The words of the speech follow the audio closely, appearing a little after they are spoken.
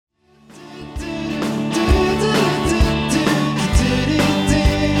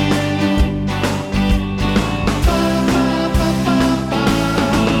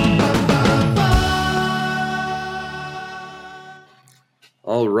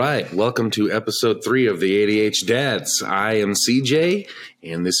right, welcome to episode 3 of the ADH Dads. I am CJ,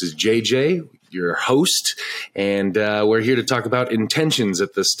 and this is JJ, your host, and we're here to talk about intentions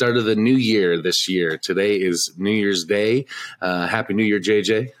at the start of the new year this year. Today is New Year's Day. Happy New Year,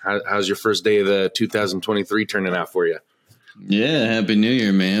 JJ. How's your first day of the 2023 turning out for you? Yeah, Happy New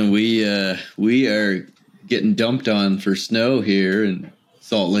Year, man. We are getting dumped on for snow here in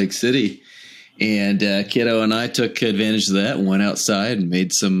Salt Lake City. And Kiddo and I took advantage of that and went outside and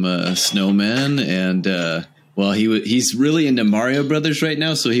made some snowmen. And, he's really into Mario Brothers right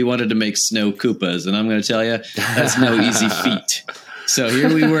now, so he wanted to make snow Koopas. And I'm going to tell you, that's no easy feat. So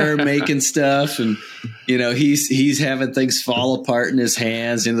here we were making stuff, and, he's having things fall apart in his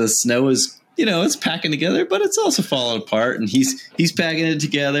hands. And the snow is, it's packing together, but it's also falling apart. And he's packing it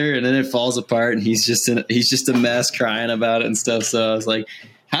together, and then it falls apart, and he's just a mess crying about it and stuff. So I was like,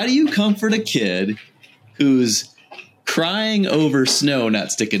 how do you comfort a kid who's crying over snow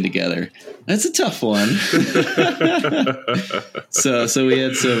not sticking together? That's a tough one. So we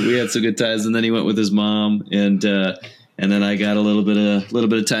had some good times, and then he went with his mom, and then I got a little bit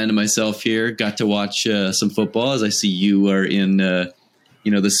of time to myself here. Got to watch some football, as I see you are in the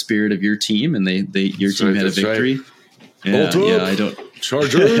spirit of your team, and your team had a victory. Right. Yeah, I don't.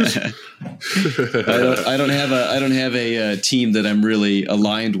 Chargers. I don't have a team that I'm really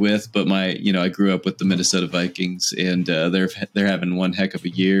aligned with, but I grew up with the Minnesota Vikings, and they're having one heck of a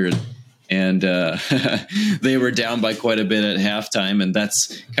year, and they were down by quite a bit at halftime, and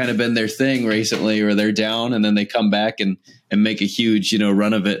that's kind of been their thing recently, where they're down and then they come back and make a huge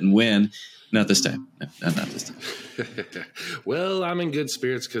run of it and win. Not this time. No, not this time. Well, I'm in good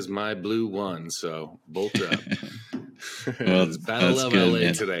spirits because my blue won, so bolt up. Well, it's Battle of good, LA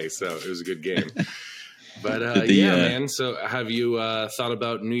man. today, so it was a good game. But man. So, have you thought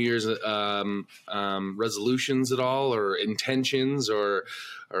about New Year's resolutions at all, or intentions, or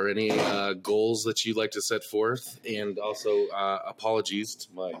any goals that you'd like to set forth? And also, apologies to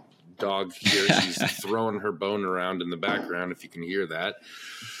my dog here; she's throwing her bone around in the background. If you can hear that.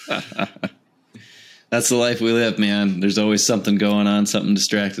 That's the life we live, man. There's always something going on, something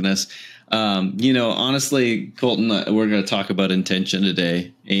distracting us. Honestly, Colton, we're going to talk about intention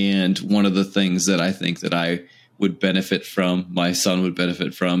today. And one of the things that I think that I would benefit from, my son would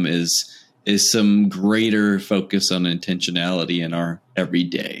benefit from, is some greater focus on intentionality in our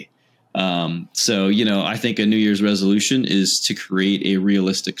everyday. I think a New Year's resolution is to create a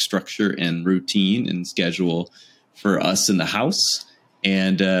realistic structure and routine and schedule for us in the house.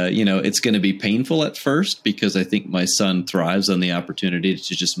 And, it's going to be painful at first, because I think my son thrives on the opportunity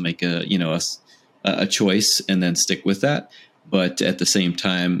to just make a choice and then stick with that. But at the same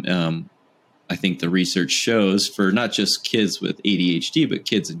time, I think the research shows, for not just kids with ADHD, but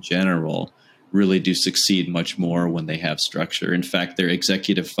kids in general, really do succeed much more when they have structure. In fact, their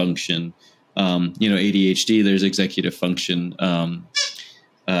executive function, ADHD, there's executive function,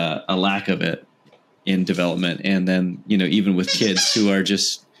 a lack of it in development. And then, even with kids who are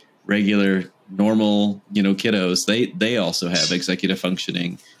just regular, normal, kiddos, they also have executive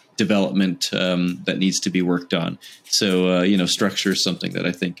functioning development that needs to be worked on. So, structure is something that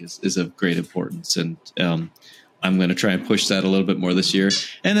I think is of great importance. And I'm going to try and push that a little bit more this year.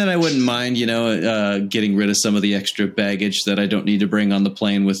 And then I wouldn't mind, getting rid of some of the extra baggage that I don't need to bring on the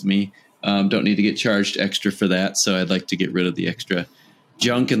plane with me. Don't need to get charged extra for that. So I'd like to get rid of the extra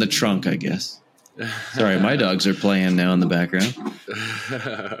junk in the trunk, I guess. Sorry, my dogs are playing now in the background.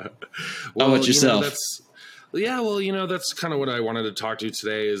 How about yourself? That's kind of what I wanted to talk to you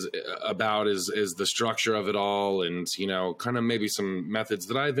today is the structure of it all, and kind of maybe some methods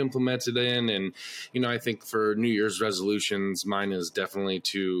that I've implemented in. And I think for New Year's resolutions, mine is definitely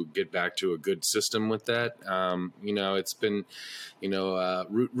to get back to a good system with that. It's been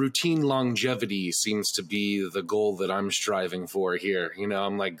routine longevity seems to be the goal that I'm striving for here.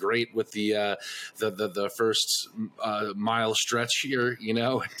 I'm like great with the first mile stretch here.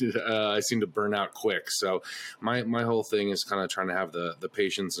 I seem to burn out quick. So my whole thing is kind of trying to have the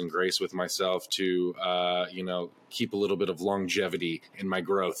patience and grace with myself to keep a little bit of longevity in my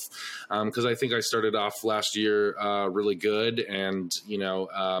growth, because I think I started off last year really good, and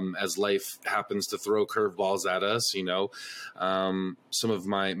as life happens to throw curveballs at us, some of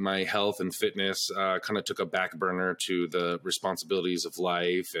my health and fitness kind of took a back burner to the responsibilities of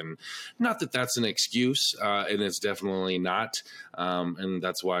life. And not that that's an excuse, and it's definitely not, and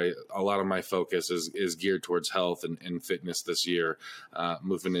that's why a lot of my focus is geared towards health and fitness this year,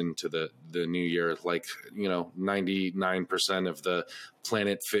 moving into the new year. Like 99% of the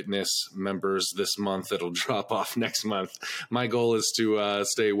Planet Fitness members this month that'll drop off next month. My goal is to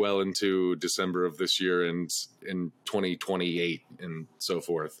stay well into December of this year and in 2028 and so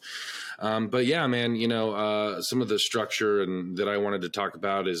forth. But yeah, man, some of the structure and that I wanted to talk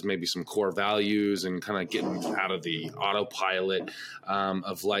about is maybe some core values and kind of getting out of the autopilot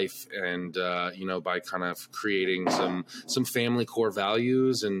of life, and by kind of creating some family core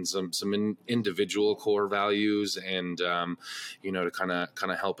values and some individual core values, and to kind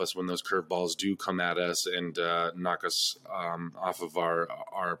of help us when those curveballs do come at us and knock us off of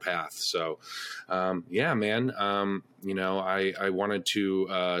our path. So yeah, man. I wanted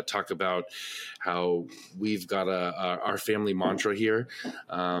to talk about how we've got our family mantra here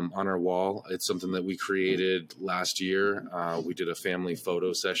on our wall. It's something that we created last year. We did a family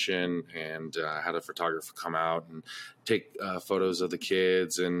photo session and had a photographer come out and take photos of the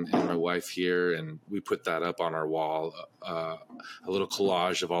kids and my wife here, and we put that up on our wall, a little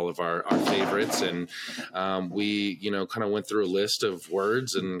collage of all of our favorites, and we kind of went through a list of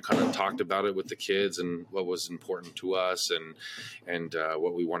words and kind of talked about it with the kids and what was important to us and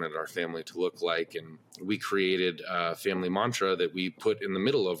what we wanted our family to look like, and we created a family mantra that we put in the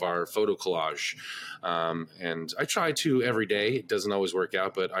middle of our photo collage. And I try to every day. It doesn't always work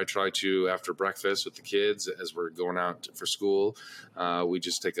out, but I try to after breakfast with the kids as we're going out for school. We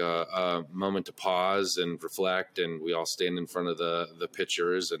just take a moment to pause and reflect, and we all stand in front of the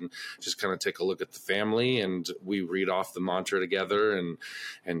pictures and just kind of take a look at the family, and we read off the mantra together.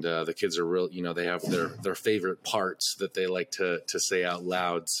 And the kids are real, they have their favorite parts that they like to say out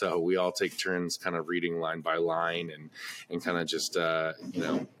loud. So we all take turns kind of reading line by line and kind of just,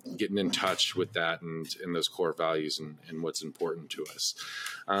 getting in touch with that and those core values and what's important to us.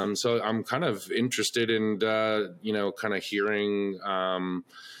 So I'm kind of interested in, kind of hearing,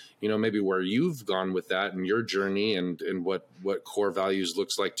 maybe where you've gone with that and your journey and what core values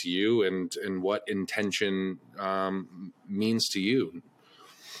looks like to you and what intention means to you.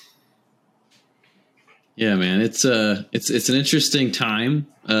 Yeah, man, it's an interesting time,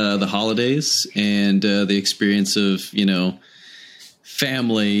 the holidays and the experience of,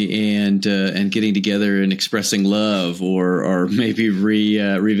 family and getting together and expressing love or maybe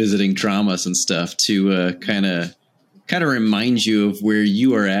revisiting traumas and stuff to kind of remind you of where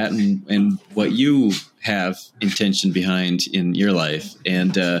you are at and what you have intention behind in your life.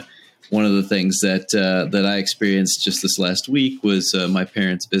 And one of the things that I experienced just this last week was my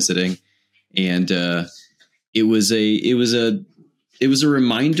parents visiting, and it was a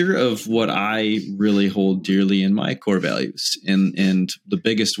reminder of what I really hold dearly in my core values. And the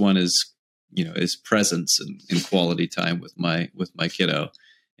biggest one is presence and quality time with my kiddo.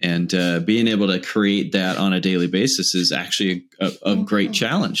 And being able to create that on a daily basis is actually a great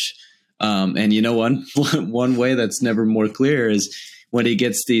challenge. And one way that's never more clear is when he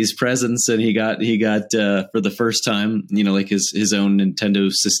gets these presents, and he got for the first time, like his own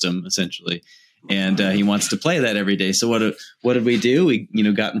Nintendo system essentially. And he wants to play that every day. So what did we do? We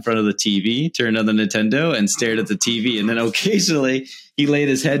got in front of the TV, turned on the Nintendo, and stared at the TV. And then occasionally he laid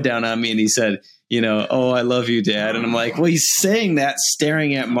his head down on me and he said, "Oh, I love you, Dad." And I'm like, well, he's saying that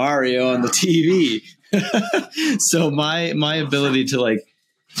staring at Mario on the TV. So my ability to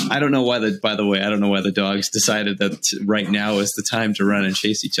I don't know why the dogs decided that right now is the time to run and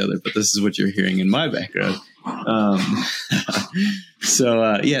chase each other, but this is what you're hearing in my background. So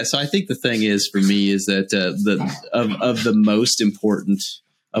I think the thing is for me is that of the most important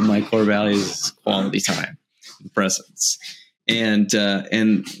of my core values is quality time and presence. And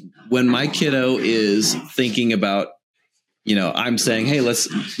when my kiddo is thinking about, I'm saying, hey, let's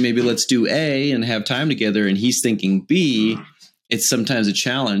do A and have time together, and he's thinking B, it's sometimes a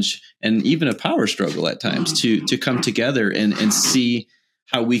challenge and even a power struggle at times to come together and see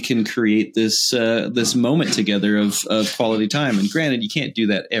how we can create this moment together of quality time. And granted, you can't do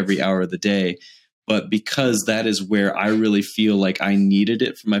that every hour of the day, but because that is where I really feel like I needed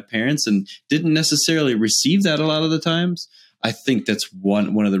it from my parents and didn't necessarily receive that a lot of the times, I think that's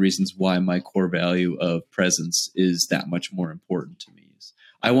one of the reasons why my core value of presence is that much more important to me.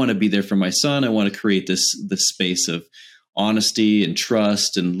 I want to be there for my son. I want to create this space of honesty and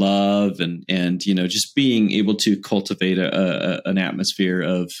trust and love and just being able to cultivate an atmosphere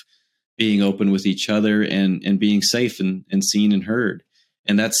of being open with each other and being safe and seen and heard.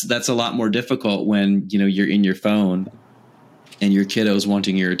 And that's a lot more difficult when you're in your phone and your kiddo's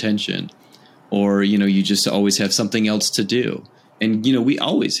wanting your attention, or you just always have something else to do. And we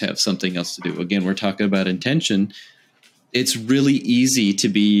always have something else to do. Again, we're talking about intention. It's really easy to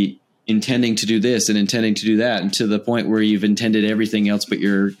be intending to do this and intending to do that, and to the point where you've intended everything else but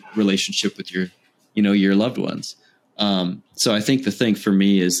your relationship with your loved ones. So I think the thing for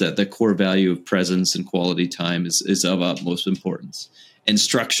me is that the core value of presence and quality time is of utmost importance. And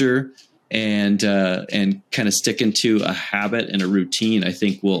structure, and kind of sticking to a habit and a routine, I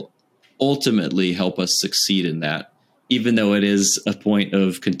think will ultimately help us succeed in that. Even though it is a point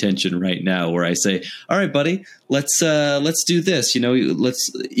of contention right now where I say, all right, buddy, let's do this.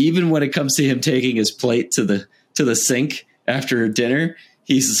 Let's, even when it comes to him taking his plate to the sink after dinner,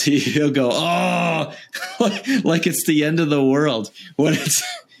 he'll go, oh, like it's the end of the world when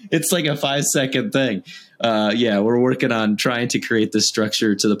it's like a 5-second thing. We're working on trying to create this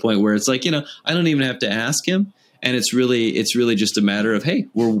structure to the point where it's like, I don't even have to ask him. And it's really just a matter of, hey,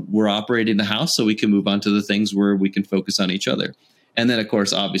 we're operating the house so we can move on to the things where we can focus on each other. And then, of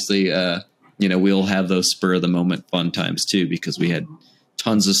course, obviously, we'll have those spur of the moment fun times too, because we had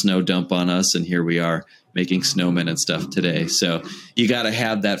tons of snow dump on us, and here we are making snowmen and stuff today. So you got to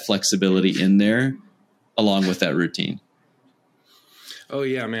have that flexibility in there along with that routine. Oh,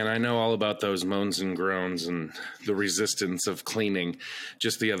 yeah, man. I know all about those moans and groans and the resistance of cleaning.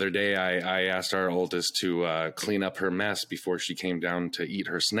 Just the other day, I asked our oldest to clean up her mess before she came down to eat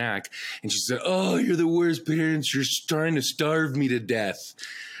her snack. And she said, oh, you're the worst parents. You're trying to starve me to death.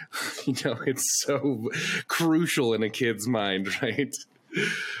 It's so crucial in a kid's mind, right?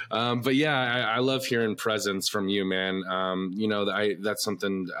 But yeah, I love hearing presence from you, man. That's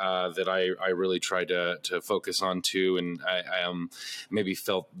something that I really try to focus on too. And I maybe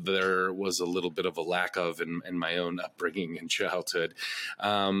felt there was a little bit of a lack of in my own upbringing and childhood.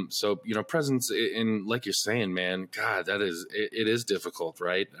 Presence in, like you're saying, man, God, it is difficult,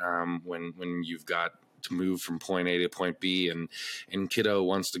 right? When you've got to move from point A to point B, and kiddo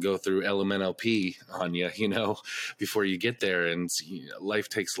wants to go through LMNOP on you, before you get there. And life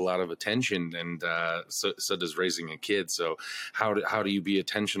takes a lot of attention, and so does raising a kid. So how do you be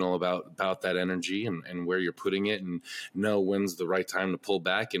intentional about that energy and where you're putting it, and know when's the right time to pull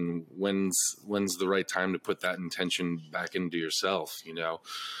back, and when's the right time to put that intention back into yourself,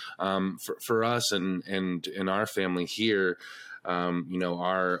 for us and in our family here.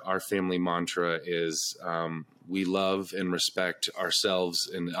 Our family mantra is we love and respect ourselves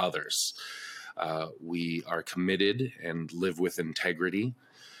and others. We are committed and live with integrity.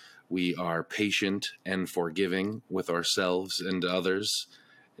 We are patient and forgiving with ourselves and others.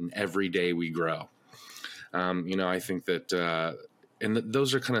 And every day we grow. I think that and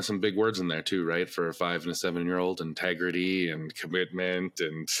those are kind of some big words in there too, right? For a 5 and a 7-year-old, integrity and commitment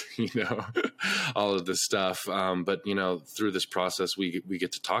and, all of this stuff. But, through this process, we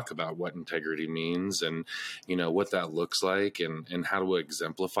get to talk about what integrity means and, what that looks like and how to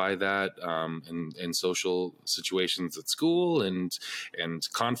exemplify that in social situations at school and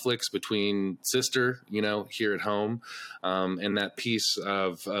conflicts between sister, here at home, and that piece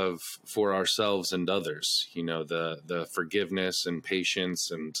of for ourselves and others, the forgiveness and patience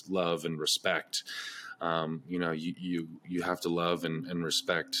and love and respect. You have to love and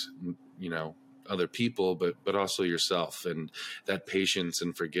respect, other people, but also yourself, and that patience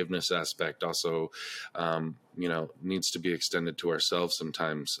and forgiveness aspect also, needs to be extended to ourselves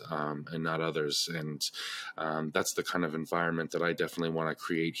sometimes, and not others. And that's the kind of environment that I definitely want to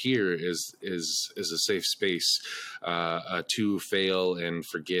create here is a safe space to fail and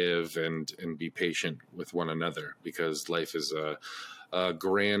forgive and be patient with one another, because life is a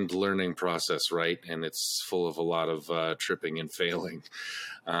grand learning process, right? And it's full of a lot of tripping and failing.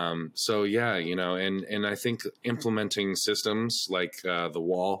 And I think implementing systems like the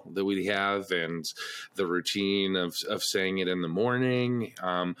wall that we have and the routine of saying it in the morning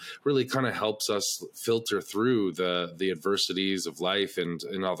really kind of helps us filter through the adversities of life and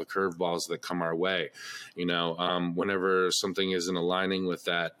all the curveballs that come our way. Whenever something isn't aligning with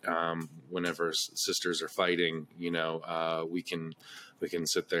that, whenever sisters are fighting, we can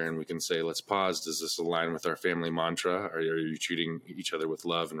sit there and we can say, let's pause. Does this align with our family mantra? Are you treating each other with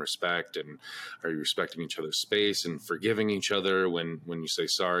love and respect? And are you respecting each other's space and forgiving each other when you say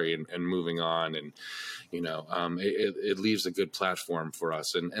sorry and moving on? And, it leaves a good platform for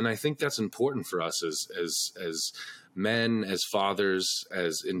us. And I think that's important for us as men, as fathers,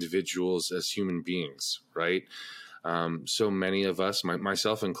 as individuals, as human beings, right? So many of us,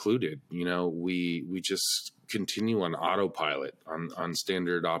 myself included, we just continue on autopilot, on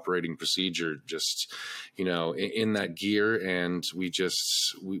standard operating procedure, just, in that gear, and we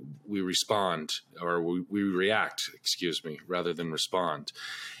respond, or we react, rather than respond.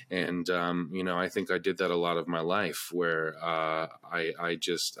 And, I think I did that a lot of my life, where I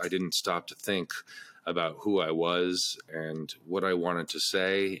didn't stop to think about who I was and what I wanted to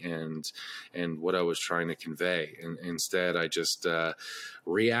say and what I was trying to convey. And instead, I just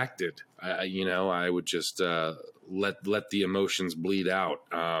reacted. I would just let the emotions bleed out,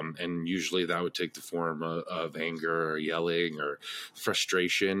 and usually that would take the form of anger or yelling or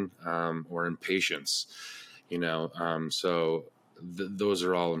frustration, or impatience. So those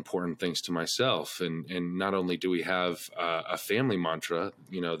are all important things to myself. And not only do we have a family mantra,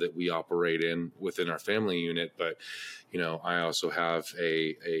 that we operate within our family unit, but, I also have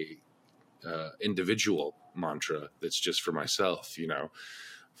a individual mantra that's just for myself,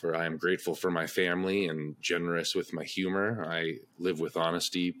 for I am grateful for my family and generous with my humor. I live with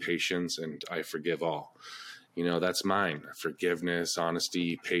honesty, patience, and I forgive all. That's mine. Forgiveness,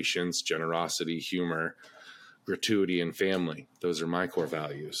 honesty, patience, generosity, humor, gratuity, and family. Those are my core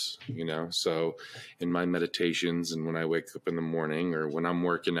values, so in my meditations and when I wake up in the morning or when I'm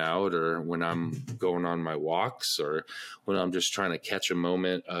working out or when I'm going on my walks or when I'm just trying to catch a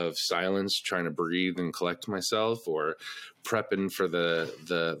moment of silence, trying to breathe and collect myself, or prepping for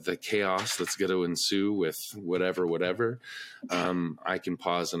the chaos that's going to ensue with whatever, I can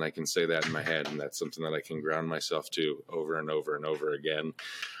pause and I can say that in my head, and that's something that I can ground myself to over and over and over again.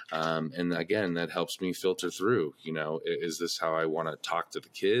 And again, that helps me filter through, is this how I want to talk to the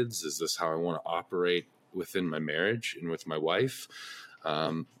kids? Is this how I want to operate within my marriage and with my wife?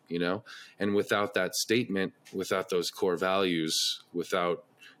 And without that statement, without those core values, without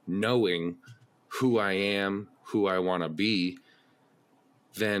knowing who I am, who I want to be,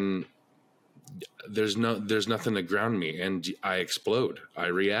 then there's nothing to ground me, and I explode. I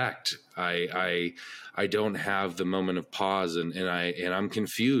react. I don't have the moment of pause, and I'm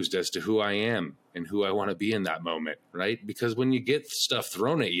confused as to who I am and who I want to be in that moment, right? Because when you get stuff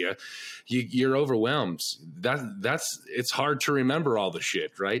thrown at you're overwhelmed. It's hard to remember all the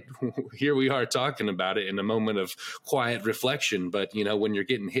shit, right? Here we are talking about it in a moment of quiet reflection, but when you're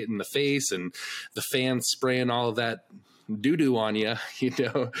getting hit in the face and the fans spraying all of that doo-doo on you,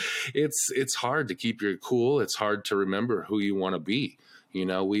 it's hard to keep your cool. It's hard to remember who you want to be.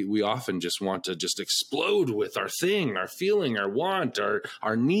 We often just want to just explode with our thing, our feeling, our want,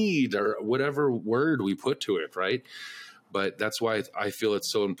 our need, or whatever word we put to it, right? But that's why I feel it's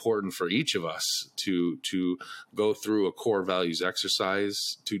so important for each of us to go through a core values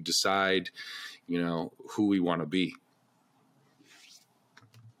exercise to decide, who we want to be.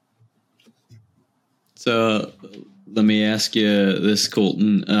 So let me ask you this,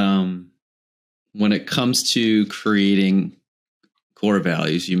 Colton. When it comes to creating core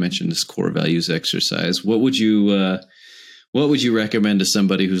values, you mentioned this core values exercise. What would you recommend to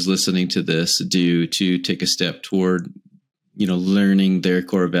somebody who's listening to this do to take a step toward, learning their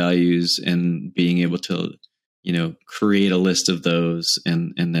core values and being able to, create a list of those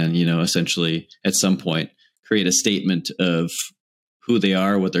and then, essentially at some point create a statement of who they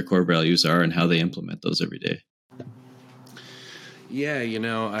are, what their core values are, and how they implement those every day? Yeah,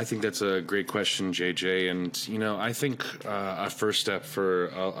 I think that's a great question, JJ. And, I think a first step for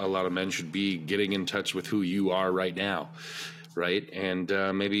a lot of men should be getting in touch with who you are right now. Right. And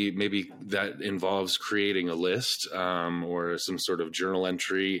maybe that involves creating a list or some sort of journal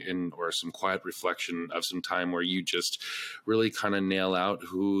entry or some quiet reflection of some time where you just really kind of nail out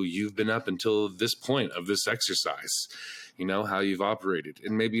who you've been up until this point of this exercise, how you've operated.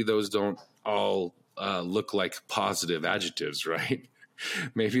 And maybe those don't all look like positive adjectives, right?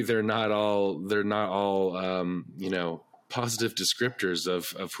 Maybe they're not all positive descriptors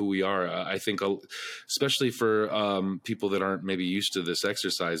of who we are. I think, especially for people that aren't maybe used to this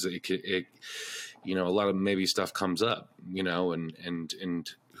exercise, a lot of maybe stuff comes up, and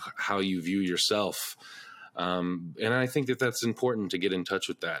how you view yourself. And I think that's important to get in touch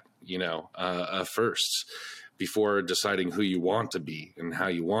with that, first, before deciding who you want to be and how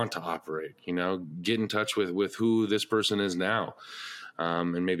you want to operate. Get in touch with who this person is now,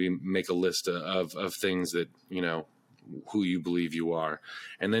 and maybe make a list of things that, who you believe you are,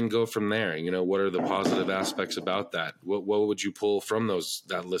 and then go from there. What are the positive aspects about that? What would you pull from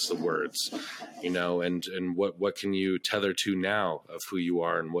that list of words, and what can you tether to now of who you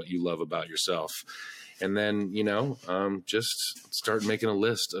are and what you love about yourself? And then, just start making a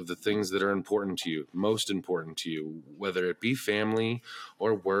list of the things that are important to you, most important to you, whether it be family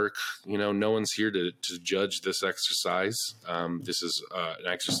or work. No one's here to judge this exercise. This is an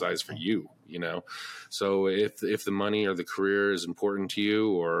exercise for you, So if the money or the career is important to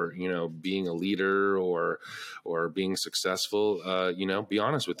you, or, being a leader or being successful, be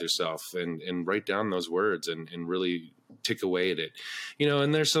honest with yourself and write down those words and really tick away at it,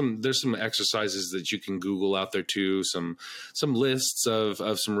 and there's some exercises that you can Google out there too, some lists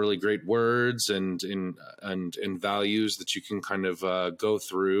of some really great words and values that you can kind of go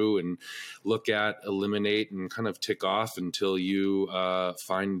through and look at, eliminate, and kind of tick off until you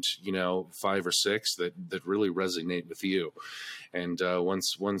find 5 or 6 that really resonate with you. And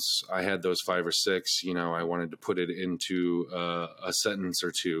once I had those 5 or 6, I wanted to put it into a sentence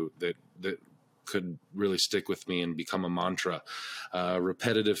or two that could really stick with me and become a mantra, a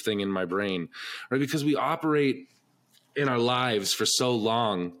repetitive thing in my brain, right? Because we operate in our lives for so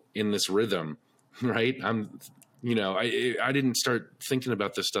long in this rhythm, right? I didn't start thinking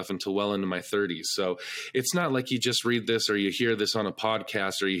about this stuff until well into my 30s. So it's not like you just read this or you hear this on a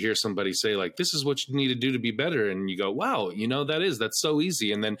podcast or you hear somebody say like, this is what you need to do to be better. And you go, wow, that's so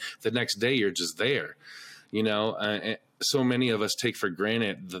easy. And then the next day you're just there, so many of us take for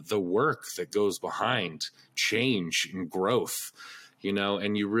granted the work that goes behind change and growth,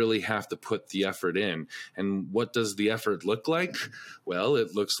 and you really have to put the effort in. And what does the effort look like? Well,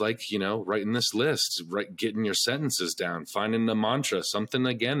 it looks like, writing this list, getting your sentences down, finding the mantra, something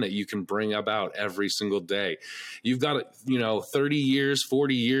again that you can bring about every single day. You've got, 30 years,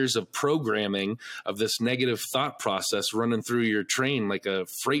 40 years of programming of this negative thought process running through your train like a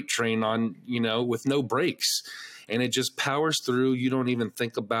freight train on, with no brakes. And it just powers through. You don't even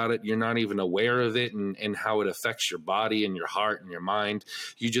think about it. You're not even aware of it and how it affects your body and your heart and your mind.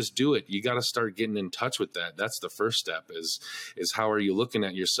 You just do it. You got to start getting in touch with that. That's the first step is how are you looking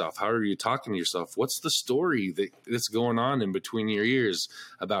at yourself? How are you talking to yourself? What's the story that's going on in between your ears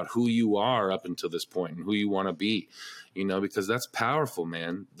about who you are up until this point and who you want to be? Because that's powerful,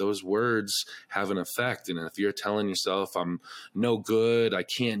 man. Those words have an effect. And if you're telling yourself, I'm no good, I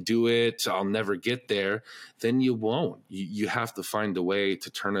can't do it, I'll never get there, then you won't. You have to find a way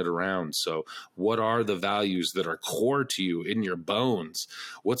to turn it around. So what are the values that are core to you in your bones?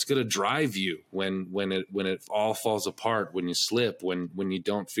 What's going to drive you when it all falls apart, when you slip, when you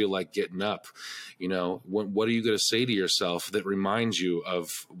don't feel like getting up? What are you going to say to yourself that reminds you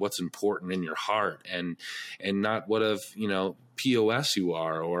of what's important in your heart and not what of POS you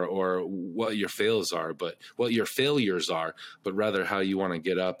are or what your fails are, but what your failures are, but rather how you want to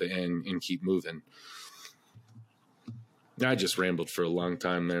get up and keep moving. I just rambled for a long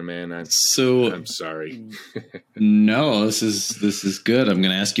time there, man. I'm sorry. No, this is good. I'm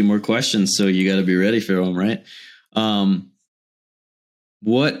going to ask you more questions, so you got to be ready for them, right?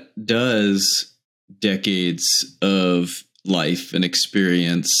 What does decades of life and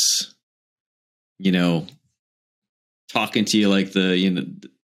experience, talking to you like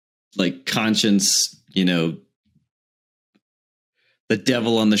like conscience, the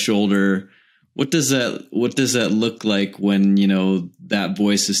devil on the shoulder. What does that look like when, that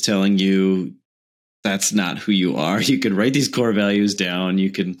voice is telling you that's not who you are? You can write these core values down.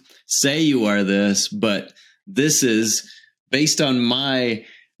 You can say you are this, but this is based on my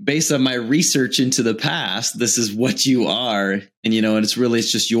research into the past. This is what you are. And, and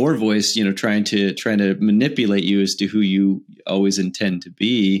it's just your voice, trying to manipulate you as to who you always intend to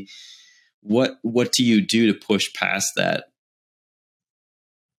be. What do you do to push past that?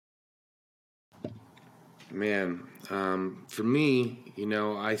 Man, for me,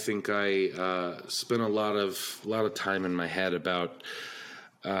 I think I spent a lot of time in my head about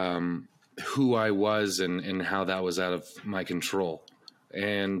who I was and how that was out of my control.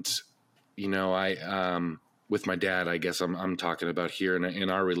 And, I with my dad, I guess I'm talking about here in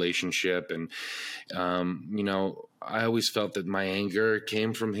our relationship. And, I always felt that my anger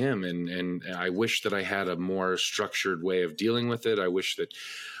came from him. And I wish that I had a more structured way of dealing with it. I wish that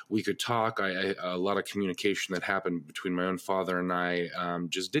we could talk. A lot of communication that happened between my own father and I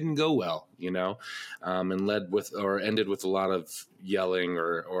just didn't go well, and ended with a lot of yelling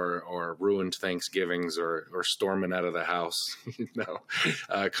or ruined Thanksgivings or storming out of the house,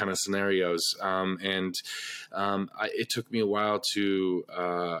 kind of scenarios. It took me a while to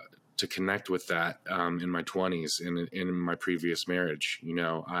connect with that in my 20s and in my previous marriage.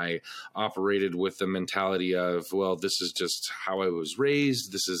 I operated with the mentality of, well, this is just how I was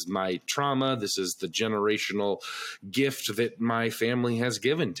raised. This is my trauma. This is the generational gift that my family has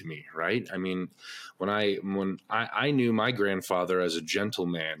given to me, right? I mean, when I knew my grandfather as a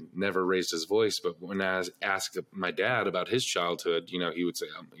gentleman, never raised his voice, but when I asked my dad about his childhood, he would say,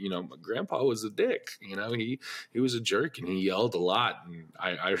 my grandpa was a dick, he was a jerk and he yelled a lot. And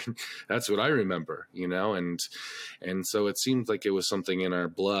I that's what I remember, and so it seemed like it was something in our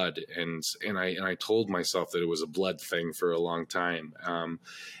blood. And I told myself that it was a blood thing for a long time. And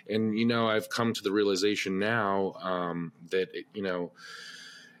I've come to the realization now that,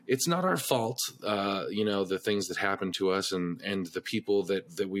 it's not our fault, the things that happen to us and the people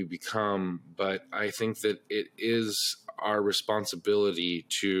that we become. But I think that it is our responsibility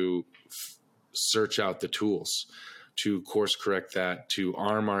to search out the tools, to course correct that, to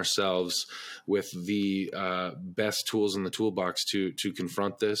arm ourselves with the best tools in the toolbox to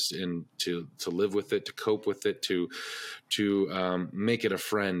confront this and to live with it, to cope with it, to make it a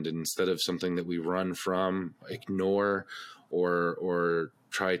friend instead of something that we run from, ignore, or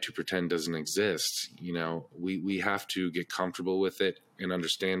try to pretend doesn't exist. We have to get comfortable with it and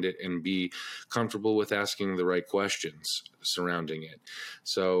understand it and be comfortable with asking the right questions surrounding it.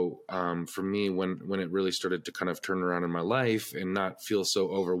 So for me, when it really started to kind of turn around in my life and not feel so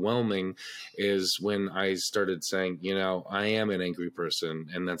overwhelming is when I started saying, I am an angry person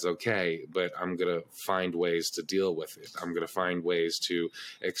and that's okay, but I'm going to find ways to deal with it. I'm going to find ways to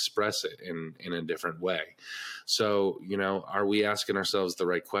express it in a different way. So, are we asking ourselves the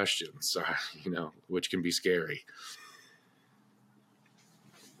right questions, which can be scary.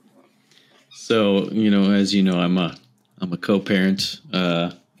 So, as you know, I'm a co-parent.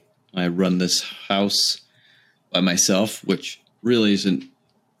 I run this house by myself, which really isn't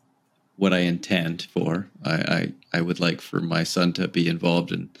what I intend for. I would like for my son to be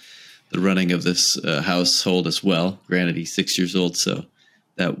involved in the running of this household as well. Granted, he's 6 years old, so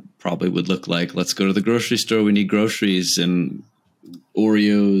that probably would look like, let's go to the grocery store. We need groceries and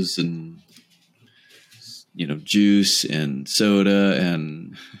Oreos and, juice and soda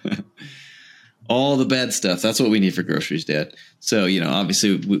and all the bad stuff. That's what we need for groceries, Dad. So,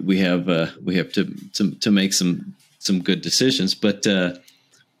 obviously we have to make some good decisions, but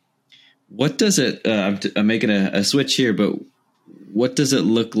what does it, I'm making a switch here, but what does it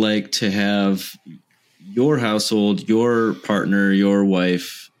look like to have your household, your partner, your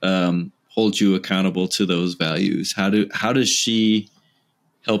wife, hold you accountable to those values? How does she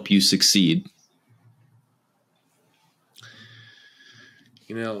help you succeed?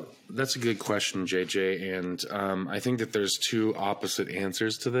 That's a good question, JJ. And I think that there's two opposite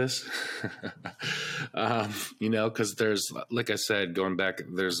answers to this, because there's, like I said, going back,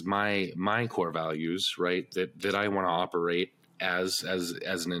 there's my core values, right? That I want to operate as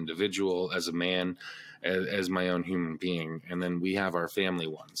an individual, as a man, as my own human being. And then we have our family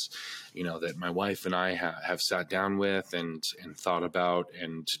ones, that my wife and I have sat down with and thought about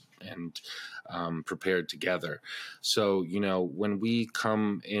and prepared together. So, when we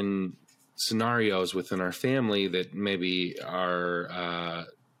come in scenarios within our family that maybe are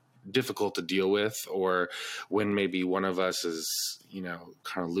difficult to deal with, or when maybe one of us is,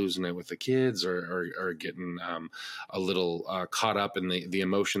 kind of losing it with the kids or getting a little caught up in the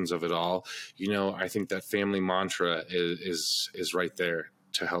emotions of it all, I think that family mantra is right there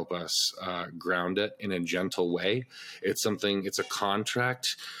to help us ground it in a gentle way. It's a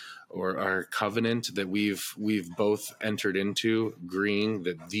contract or our covenant that we've both entered into, agreeing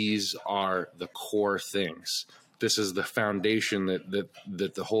that these are the core things. This is the foundation that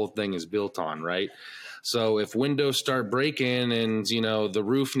the whole thing is built on, right? So if windows start breaking and, the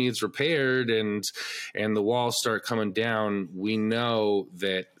roof needs repaired and the walls start coming down, we know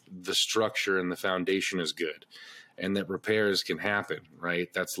that the structure and the foundation is good and that repairs can happen, right?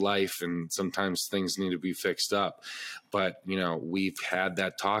 That's life. And sometimes things need to be fixed up. But, we've had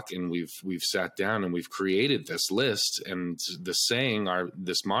that talk and we've sat down and we've created this list and the saying,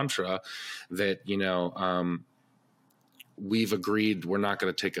 this mantra that, we've agreed we're not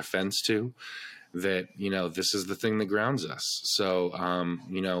going to take offense to, that, this is the thing that grounds us. So,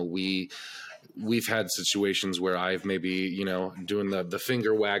 we've had situations where I've maybe, doing the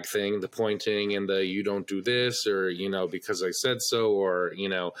finger wag thing, the pointing and the, you don't do this, or, because I said so, or,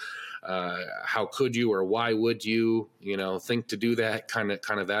 how could you, or why would you, think to do that kind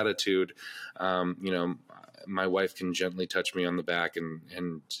of attitude. My wife can gently touch me on the back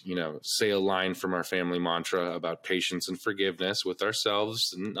and say a line from our family mantra about patience and forgiveness with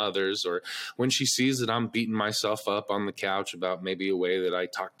ourselves and others. Or when she sees that I'm beating myself up on the couch about maybe a way that I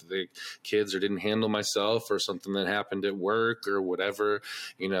talked to the kids or didn't handle myself or something that happened at work or whatever,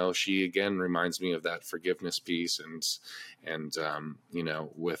 she again reminds me of that forgiveness piece and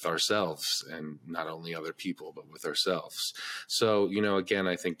with ourselves, and not only other people, but with ourselves. So, again,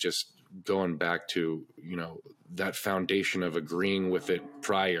 I think just going back to, that foundation of agreeing with it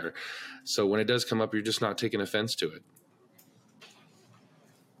prior. So when it does come up, you're just not taking offense to it.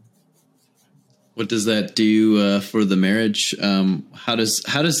 What does that do for the marriage? How does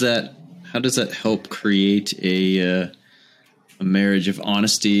that help create a marriage of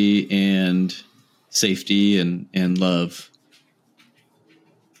honesty and safety and love?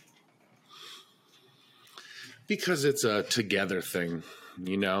 Because it's a together thing,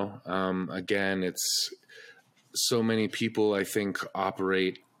 Again, it's so many people, I think,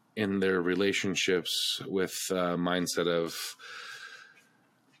 operate in their relationships with a mindset of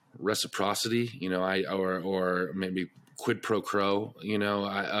reciprocity, or maybe quid pro quo,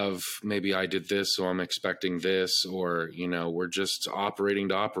 of maybe I did this, so I'm expecting this, or, we're just operating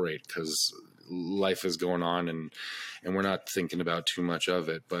to operate because life is going on and we're not thinking about too much of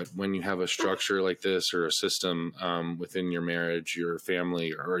it. But when you have a structure like this or a system within your marriage, your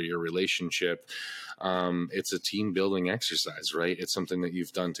family, or your relationship, it's a team building exercise, right? It's something that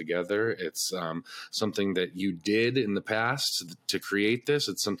you've done together. It's something that you did in the past to create this.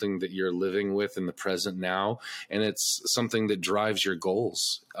 It's something that you're living with in the present now. And it's something that drives your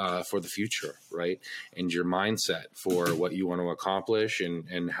goals for the future, right? And your mindset for what you want to accomplish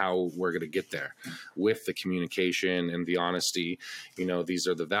and how we're going to get there with the communication and the honesty. These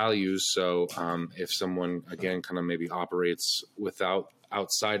are the values. So if someone, again, kind of maybe operates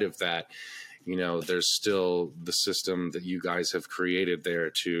outside of that, there's still the system that you guys have created there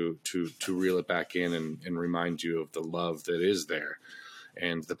to reel it back in and remind you of the love that is there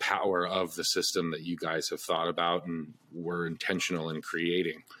and the power of the system that you guys have thought about and were intentional in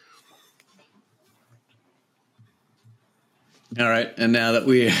creating. All right. And now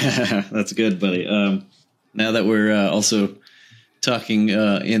that that's good, buddy. Now that we're also talking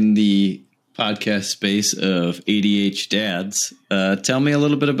in the podcast space of ADH dads, tell me a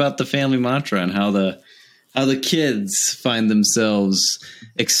little bit about the family mantra and how the kids find themselves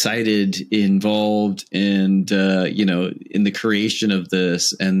excited, involved, and in the creation of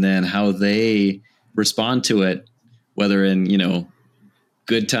this, and then how they respond to it, whether in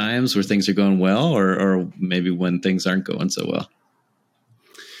good times where things are going well, or maybe when things aren't going so well.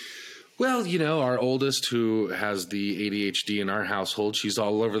 Well, our oldest, who has the ADHD in our household, she's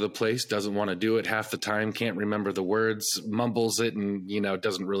all over the place, doesn't want to do it half the time, can't remember the words, mumbles it, and,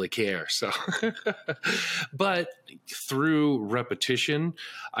 doesn't really care. So, but through repetition,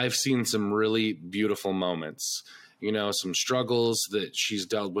 I've seen some really beautiful moments. Some struggles that she's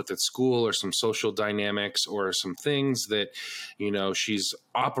dealt with at school, or some social dynamics, or some things that, she's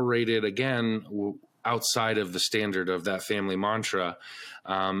operated again outside of the standard of that family mantra.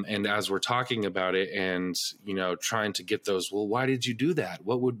 And as we're talking about it and, trying to get those, well, why did you do that?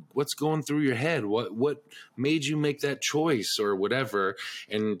 What's going through your head? What made you make that choice or whatever?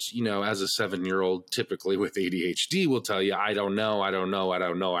 And, as a 7-year-old, typically with ADHD, will tell you, I don't know.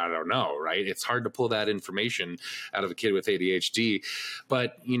 Right. It's hard to pull that information out of a kid with ADHD.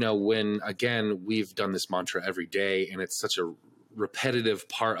 But, when, again, we've done this mantra every day and it's such a repetitive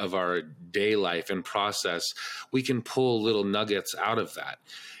part of our day life and process, we can pull little nuggets out of that,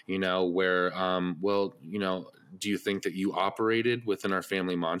 where, do you think that you operated within our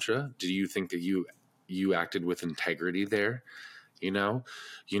family mantra? Do you think that you acted with integrity there? You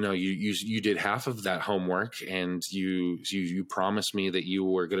did half of that homework and you promised me that you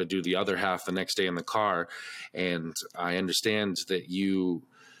were going to do the other half the next day in the car. And I understand that you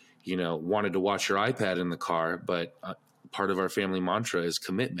wanted to watch your iPad in the car, but part of our family mantra is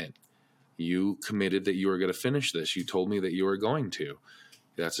commitment. You committed that you were going to finish this. You told me that you were going to.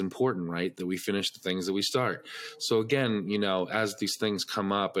 That's important, right? That we finish the things that we start. So again, as these things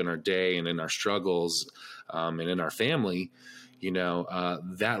come up in our day and in our struggles and in our family,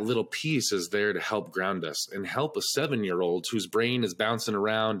 that little piece is there to help ground us and help a 7-year-old whose brain is bouncing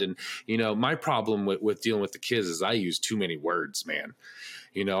around. And, my problem with dealing with the kids is I use too many words, man.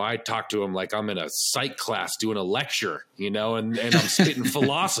 I talk to them like I'm in a psych class doing a lecture, and I'm spitting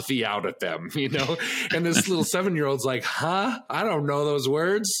philosophy out at them, and this little 7-year-old's like, huh? I don't know those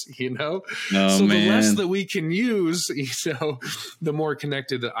words, Oh, so man. The less that we can use, the more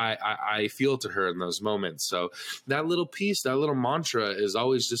connected that I feel to her in those moments. So that little piece, that little mantra is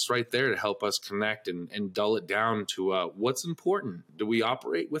always just right there to help us connect and dull it down to what's important. Do we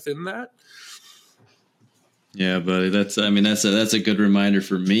operate within that? Yeah, buddy, that's a good reminder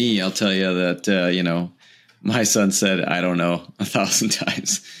for me. I'll tell you that, my son said, I don't know 1,000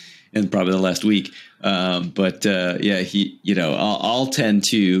 times in probably the last week. I'll tend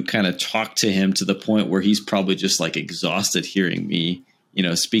to kind of talk to him to the point where he's probably just like exhausted hearing me,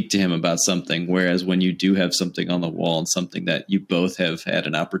 speak to him about something. Whereas when you do have something on the wall and something that you both have had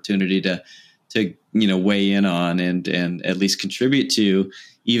an opportunity to weigh in on and at least contribute to,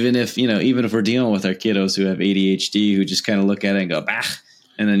 even if we're dealing with our kiddos who have ADHD, who just kind of look at it and go, bah,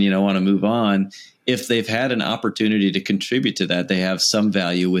 and then, want to move on. If they've had an opportunity to contribute to that, they have some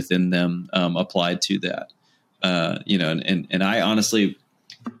value within them applied to that. And I honestly,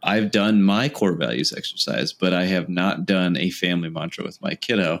 I've done my core values exercise, but I have not done a family mantra with my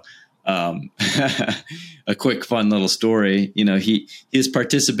kiddo. Um, a quick, fun little story. His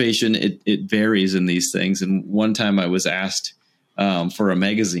participation, it varies in these things. And one time I was asked for a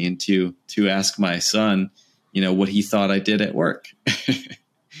magazine to ask my son, what he thought I did at work.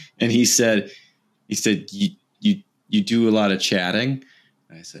 And he said, you do a lot of chatting.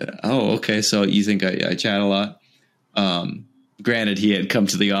 I said, oh, okay. So you think I chat a lot? Granted, he had come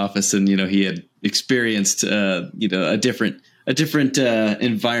to the office and, he had experienced, a different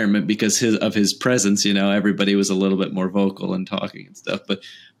environment because of his presence. Everybody was a little bit more vocal and talking and stuff. But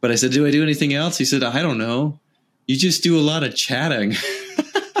I said, do I do anything else? He said, I don't know. You just do a lot of chatting.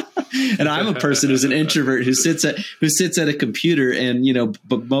 And I'm a person who's an introvert who sits at a computer and,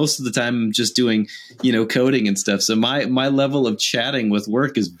 but most of the time I'm just doing, coding and stuff. So my level of chatting with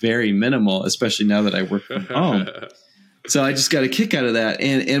work is very minimal, especially now that I work from home. So I just got a kick out of that.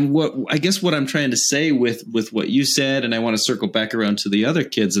 And what I'm trying to say with what you said, and I want to circle back around to the other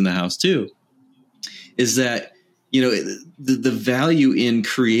kids in the house too, is that, the value in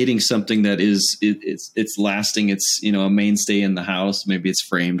creating something that it's lasting. It's, a mainstay in the house. Maybe it's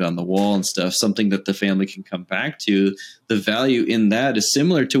framed on the wall and stuff, something that the family can come back to. The value in that is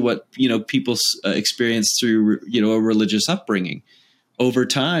similar to what, people experience through, a religious upbringing. Over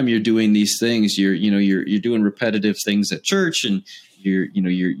time, you're doing these things. You're doing repetitive things at church, and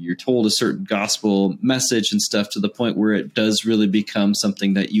you're told a certain gospel message and stuff to the point where it does really become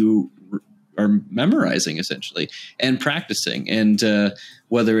something that you are memorizing essentially and practicing. And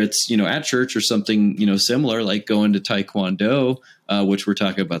whether it's at church or something similar, like going to Taekwondo, which we're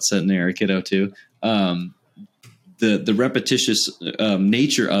talking about setting our kiddo to, the repetitious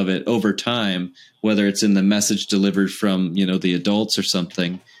nature of it over time, whether it's in the message delivered from the adults or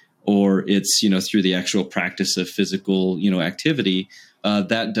something, or it's through the actual practice of physical activity,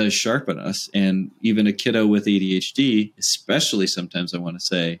 that does sharpen us. And even a kiddo with ADHD, especially, sometimes I want to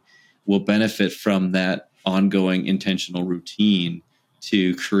say, will benefit from that ongoing intentional routine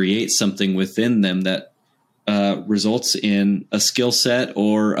to create something within them that results in a skill set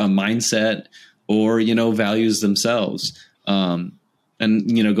or a mindset or, values themselves. And,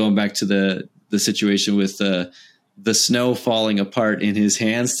 going back to the situation with the snow falling apart in his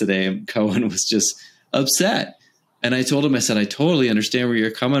hands today, Cohen was just upset. And I told him, I said, I totally understand where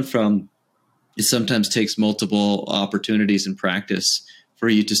you're coming from. It sometimes takes multiple opportunities and practice for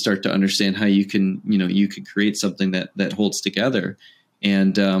you to start to understand how you can create something that holds together.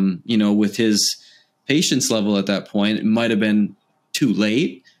 And, with his patience level at that point, it might've been too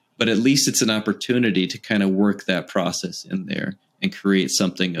late, but at least it's an opportunity to kind of work that process in there and create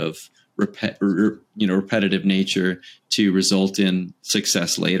something of repetitive nature to result in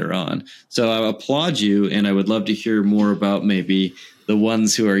success later on. So I applaud you, and I would love to hear more about maybe the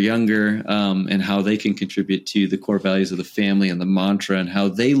ones who are younger, and how they can contribute to the core values of the family and the mantra, and how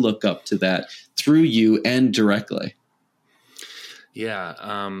they look up to that through you and directly. Yeah.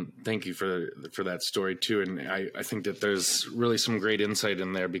 Thank you for that story too. And I think that there's really some great insight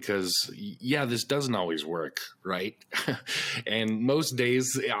in there because this doesn't always work. Right. And most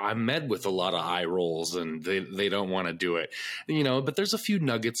days I'm met with a lot of eye rolls and they don't want to do it, but there's a few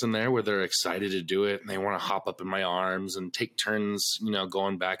nuggets in there where they're excited to do it and they want to hop up in my arms and take turns,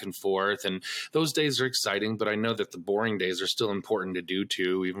 going back and forth. And those days are exciting, but I know that the boring days are still important to do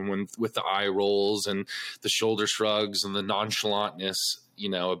too, even with the eye rolls and the shoulder shrugs and the nonchalantness,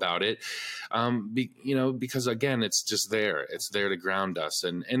 about it, because again, it's just there. It's there to ground us,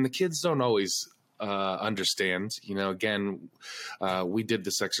 and the kids don't always understand. Again, we did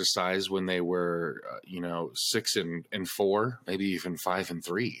this exercise when they were, 6 and 4, maybe even 5 and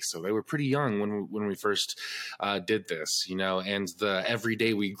 3. So they were pretty young when we first did this, and the every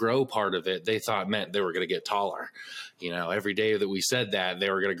day we grow part of it, they thought meant they were going to get taller. Every day that we said that, they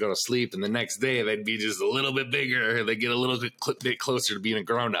were going to go to sleep, and the next day they'd be just a little bit bigger. They get a little bit closer to being a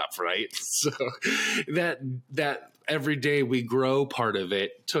grown up, right? So that every day we grow part of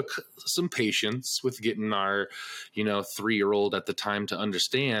it took some patience with getting our, 3-year-old at the time to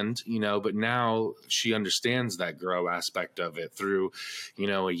understand, but now she understands that grow aspect of it through,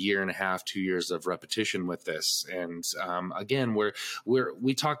 a year and a half, 2 years of repetition with this. And again,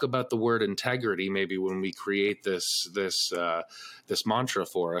 we talk about the word integrity, maybe when we create this mantra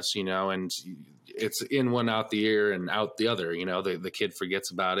for us, and it's in one, out the ear and out the other. The kid forgets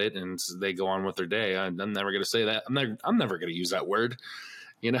about it and they go on with their day. I'm never going to say that. I'm never going to use that word,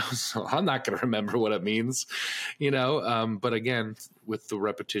 so I'm not going to remember what it means, but again, with the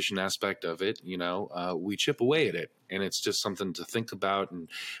repetition aspect of it, we chip away at it, and it's just something to think about. And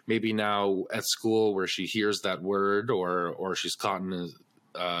maybe now at school where she hears that word or she's caught in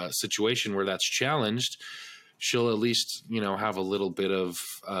a situation where that's challenged, she'll at least, have a little bit of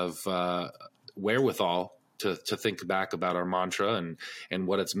wherewithal to think back about our mantra and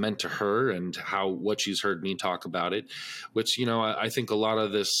what it's meant to her and what she's heard me talk about it, which, I think a lot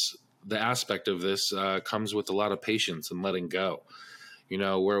of the aspect of this comes with a lot of patience and letting go.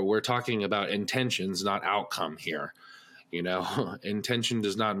 We're talking about intentions, not outcome here. Intention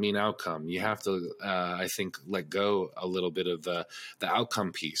does not mean outcome. You have to, I think, let go a little bit of the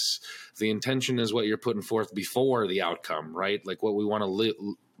outcome piece. The intention is what you're putting forth before the outcome, right? Like what we want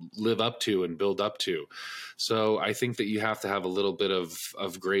to live up to and build up to. So I think that you have to have a little bit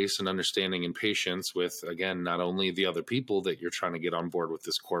of grace and understanding and patience with, again, not only the other people that you're trying to get on board with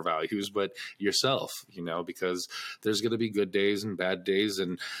this core values, but yourself, because there's going to be good days and bad days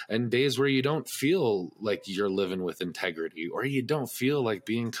and days where you don't feel like you're living with integrity, or you don't feel like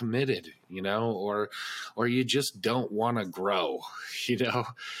being committed, or you just don't want to grow,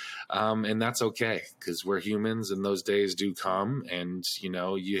 and that's okay, because we're humans and those days do come. And,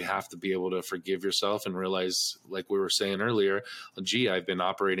 you have to be able to forgive yourself and realize, like we were saying earlier, gee, I've been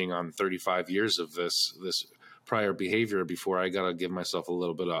operating on 35 years of this prior behavior before I got to give myself a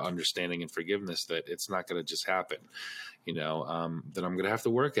little bit of understanding and forgiveness that it's not going to just happen. That I'm going to have to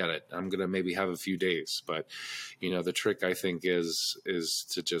work at it. I'm going to maybe have a few days, but the trick, I think, is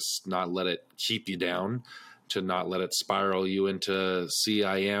to just not let it keep you down, to not let it spiral you into, see,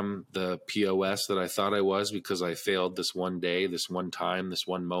 I am the POS that I thought I was because I failed this one day, this one time, this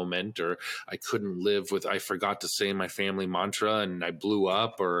one moment, or I I forgot to say my family mantra and I blew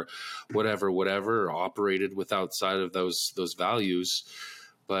up, or whatever, or operated with outside of those values.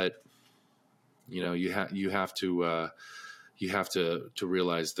 But, you have to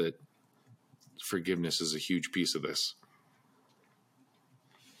realize that forgiveness is a huge piece of this.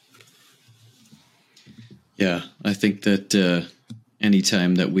 Yeah, I think that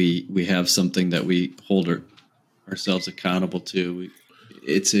anytime that we have something that we hold ourselves accountable to,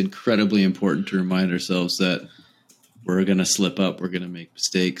 it's incredibly important to remind ourselves that we're going to slip up, we're going to make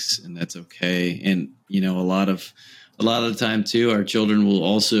mistakes, and that's okay. And a lot of the time too, our children will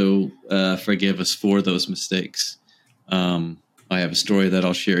also forgive us for those mistakes. I have a story that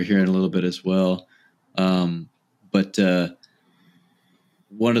I'll share here in a little bit as well, but.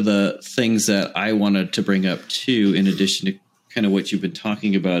 One of the things that I wanted to bring up too, in addition to kind of what you've been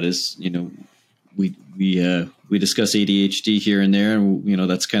talking about, is we discuss ADHD here and there, and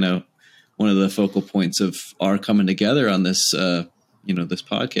that's kind of one of the focal points of our coming together on this this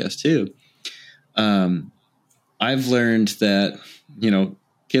podcast too. I've learned that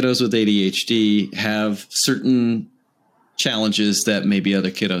kiddos with ADHD have certain challenges that maybe other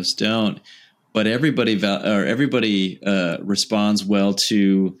kiddos don't. But everybody responds well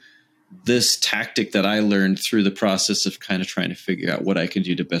to this tactic that I learned through the process of kind of trying to figure out what I can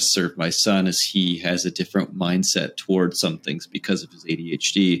do to best serve my son, as he has a different mindset towards some things because of his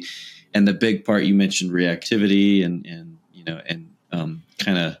ADHD. And the big part you mentioned, reactivity and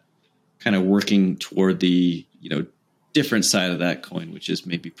kind of working toward the different side of that coin, which is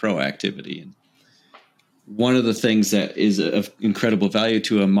maybe proactivity. And one of the things that is of incredible value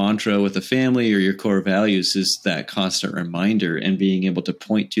to a mantra with a family or your core values is that constant reminder, and being able to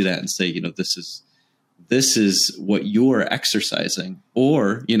point to that and say, this is what you're exercising,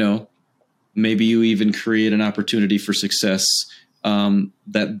 or, maybe you even create an opportunity for success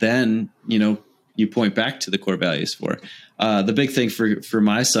that then, you point back to the core values for. The big thing for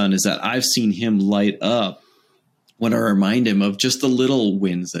my son is that I've seen him light up when I remind him of just the little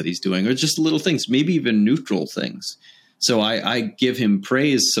wins that he's doing, or just little things, maybe even neutral things. So I give him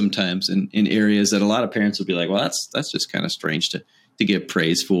praise sometimes in areas that a lot of parents will be like, well, that's just kind of strange to give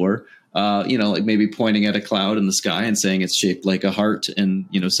praise for. Like maybe pointing at a cloud in the sky and saying it's shaped like a heart, and,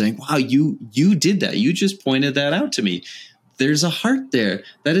 saying, wow, you did that. You just pointed that out to me. There's a heart there.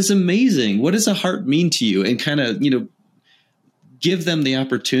 That is amazing. What does a heart mean to you? And kind of, give them the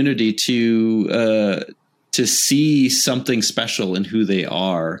opportunity to see something special in who they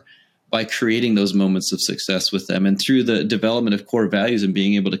are by creating those moments of success with them. And through the development of core values and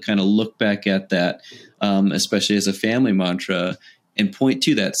being able to kind of look back at that, especially as a family mantra, and point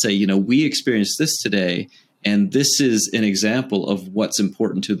to that, say, we experienced this today, and this is an example of what's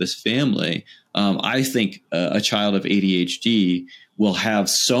important to this family. I think a child of ADHD will have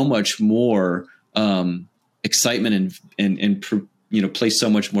so much more excitement and place so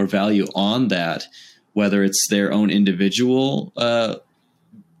much more value on that, whether it's their own individual,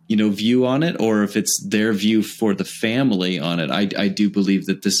 view on it, or if it's their view for the family on it. I do believe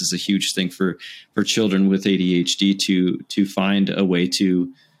that this is a huge thing for children with ADHD to find a way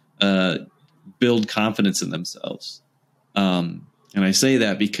to build confidence in themselves. And I say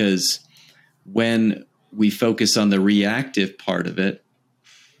that because when we focus on the reactive part of it,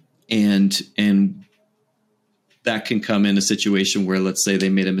 and that can come in a situation where, let's say they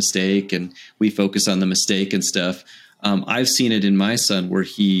made a mistake and we focus on the mistake and stuff. I've seen it in my son where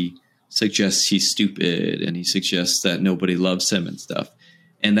he suggests he's stupid and he suggests that nobody loves him and stuff.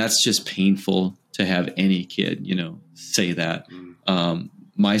 And that's just painful to have any kid, say that.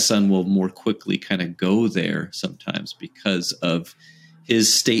 My son will more quickly kind of go there sometimes because of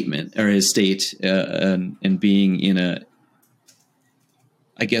his statement or his state and being in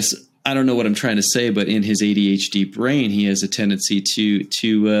I guess, I don't know what I'm trying to say, but in his ADHD brain, he has a tendency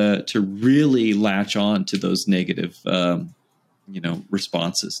to really latch on to those negative,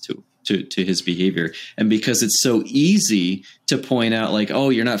 responses to his behavior. And because it's so easy to point out like, oh,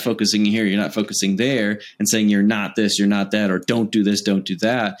 you're not focusing here, you're not focusing there, and saying you're not this, you're not that, or don't do this, don't do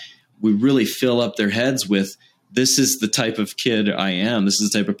that. We really fill up their heads with, this is the type of kid I am. This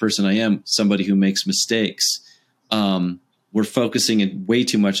is the type of person I am. Somebody who makes mistakes. We're focusing way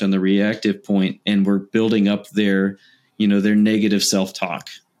too much on the reactive point, and we're building up their negative self-talk.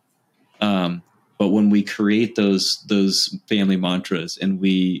 But when we create those family mantras and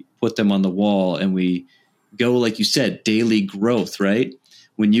we put them on the wall and we go, like you said, daily growth, right?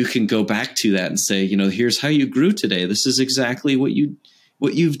 When you can go back to that and say, here's how you grew today. This is exactly what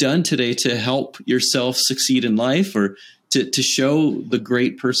you've done today to help yourself succeed in life, or to show the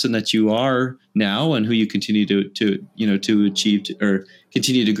great person that you are now and who you continue to achieve or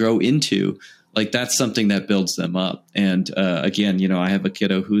continue to grow into. Like, that's something that builds them up. And again, I have a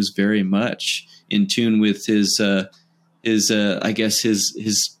kiddo who's very much in tune with his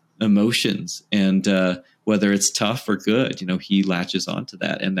emotions, and whether it's tough or good, he latches onto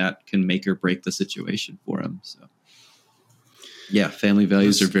that, and that can make or break the situation for him. So yeah, family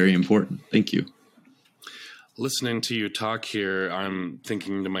values are very important. Thank you. Listening to you talk here, I'm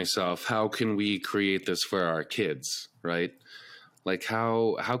thinking to myself, how can we create this for our kids, right? Like,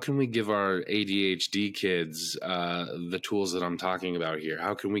 how can we give our ADHD kids the tools that I'm talking about here?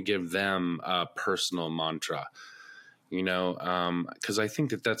 How can we give them a personal mantra? Because I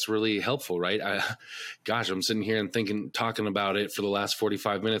think that's really helpful, right? I'm sitting here and talking about it for the last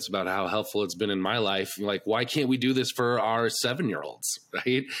 45 minutes about how helpful it's been in my life. Like, why can't we do this for our 7-year-olds,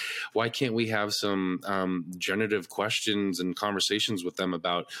 right? Why can't we have some generative questions and conversations with them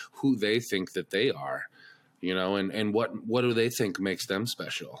about who they think that they are, and what do they think makes them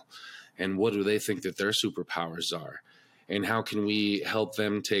special, and what do they think that their superpowers are, and how can we help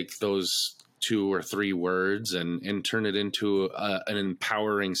them take those 2 or 3 words and turn it into an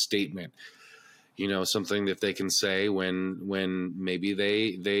empowering statement, something that they can say when maybe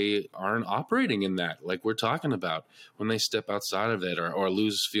they aren't operating in that, like we're talking about, when they step outside of it or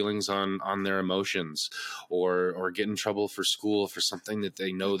lose feelings on their emotions or get in trouble for school for something that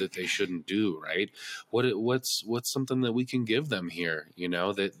they know that they shouldn't do, right? What's something that we can give them here,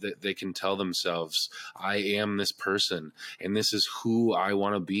 that they can tell themselves, I am this person, and this is who I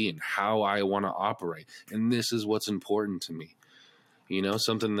want to be and how I want to operate, and this is what's important to me.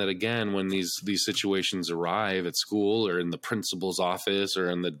 Something that, again, when these situations arrive at school or in the principal's office or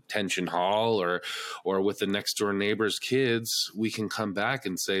in the detention hall or with the next door neighbor's kids, we can come back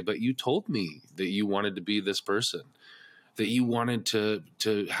and say, but you told me that you wanted to be this person, that you wanted to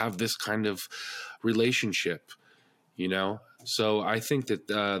have this kind of relationship, So I think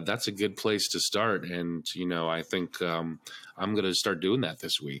that that's a good place to start. And, I think I'm going to start doing that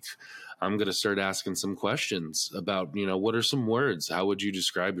this week. I'm going to start asking some questions about, what are some words? How would you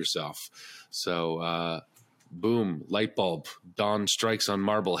describe yourself? So, boom, light bulb, dawn strikes on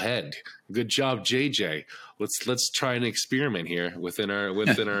marble head. Good job, JJ. Let's try an experiment here within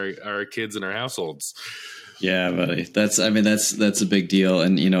our kids and our households. Yeah, buddy. That's a big deal.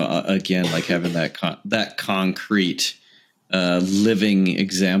 And, again, like having that concrete, living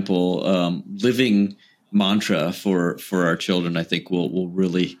example, living mantra for our children, I think will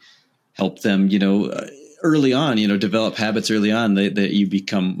really help them, early on, develop habits early on that you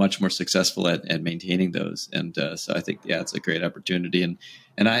become much more successful at maintaining those. And so I think, it's a great opportunity. And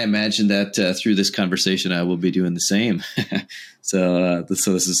I imagine that through this conversation, I will be doing the same. So this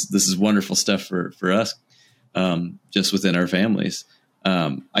is wonderful stuff for us, just within our families.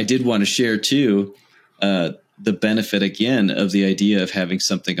 I did want to share too, the benefit again of the idea of having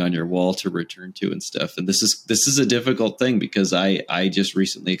something on your wall to return to and stuff. And this is a difficult thing because I just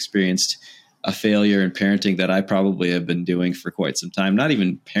recently experienced a failure in parenting that I probably have been doing for quite some time, not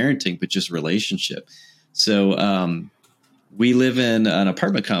even parenting, but just relationship. So, we live in an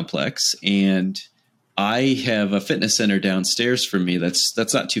apartment complex and I have a fitness center downstairs from me.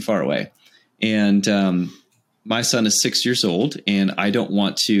 That's not too far away. And, my son is 6 years old, and I don't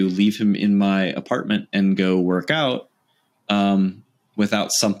want to leave him in my apartment and go work out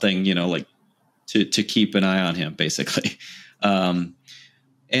without something, like to keep an eye on him, basically.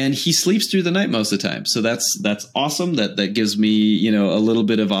 And he sleeps through the night most of the time. So that's awesome. That gives me, a little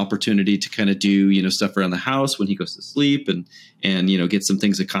bit of opportunity to kind of do, stuff around the house when he goes to sleep and get some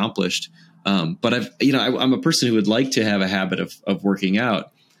things accomplished. But I'm a person who would like to have a habit of working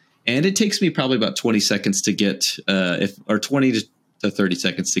out. And it takes me probably about 20 seconds to get, 20 to 30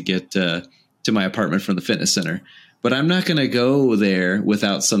 seconds to get to my apartment from the fitness center. But I'm not going to go there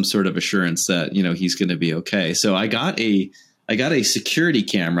without some sort of assurance that, he's going to be okay. So I got a security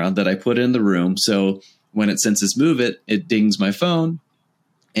camera that I put in the room. So when it senses movement, it dings my phone,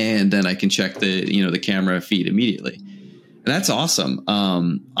 and then I can check the camera feed immediately. And that's awesome.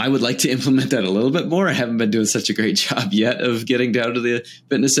 I would like to implement that a little bit more. I haven't been doing such a great job yet of getting down to the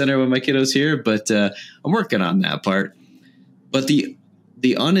fitness center when my kiddo's here, but I'm working on that part. But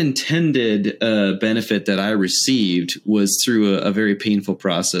the unintended benefit that I received was through a very painful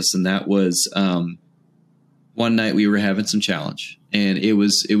process. And that was one night we were having some challenge, and it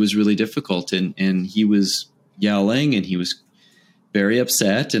was really difficult. And he was yelling, and he was very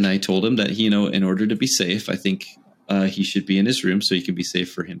upset. And I told him that, in order to be safe, I think he should be in his room so he can be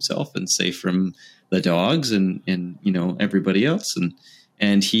safe for himself and safe from the dogs and everybody else.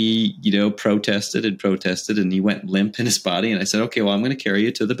 And he, protested, and he went limp in his body. And I said, okay, well, I'm going to carry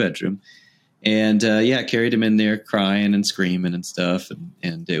you to the bedroom. And carried him in there crying and screaming and stuff.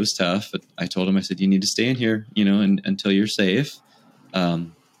 And it was tough. But I told him, I said, you need to stay in here, until you're safe.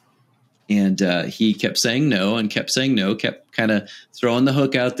 And he kept saying no, kept kind of throwing the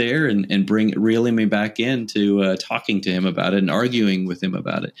hook out there and reeling me back into talking to him about it and arguing with him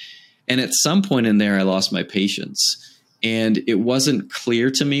about it. And at some point in there, I lost my patience. And it wasn't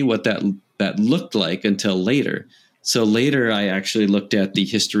clear to me what that looked like until later. So later, I actually looked at the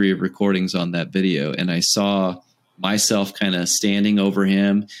history of recordings on that video, and I saw myself kind of standing over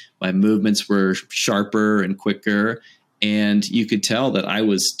him. My movements were sharper and quicker. And you could tell that I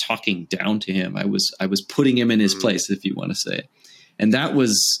was talking down to him. I was putting him in his place, if you want to say it. And that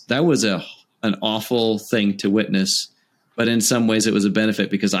was an awful thing to witness. But in some ways it was a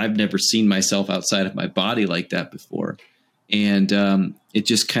benefit because I've never seen myself outside of my body like that before. And it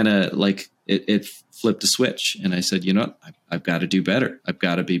just kind of it flipped a switch. And I said, I've got to do better. I've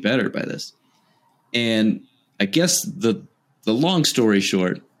got to be better by this. And I guess the long story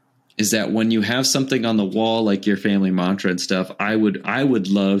short is that when you have something on the wall like your family mantra and stuff, I would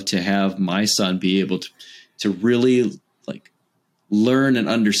love to have my son be able to really learn and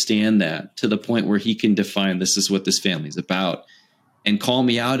understand that to the point where he can define this is what this family is about and call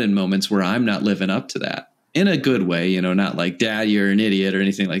me out in moments where I'm not living up to that in a good way, not like, Dad, you're an idiot or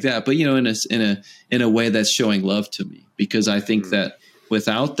anything like that, but in a way that's showing love to me, because I think that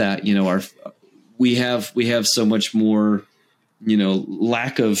without that, we have so much more,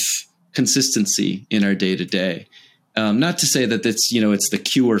 lack of consistency in our day to day. Not to say that that's, it's the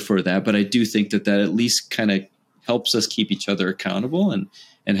cure for that, but I do think that at least kind of helps us keep each other accountable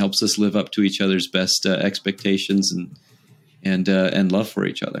and helps us live up to each other's best expectations and love for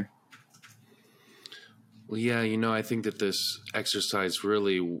each other. Well, yeah, I think that this exercise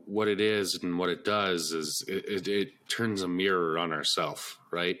really, what it is and what it does is it turns a mirror on ourselves,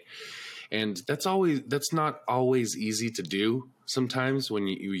 right? And that's not always easy to do. Sometimes when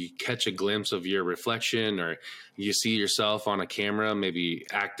you catch a glimpse of your reflection, or you see yourself on a camera, maybe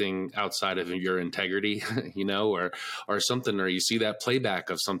acting outside of your integrity, or something, or you see that playback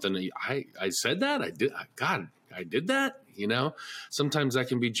of something. I said that, I did. God, I did that. Sometimes that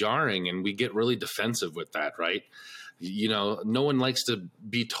can be jarring, and we get really defensive with that, right? No one likes to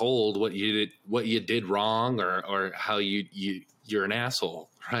be told what you did wrong, or how you're an asshole,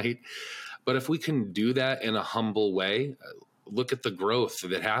 right? But if we can do that in a humble way, look at the growth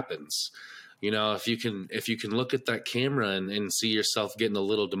that happens. If you can look at that camera and see yourself getting a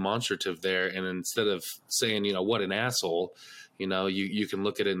little demonstrative there, and instead of saying, what an asshole, you can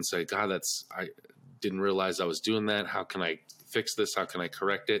look at it and say, God, I didn't realize I was doing that. How can I fix this? How can I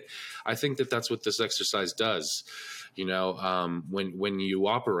correct it? I think that that's what this exercise does. When you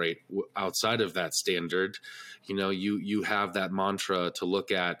operate outside of that standard, you have that mantra to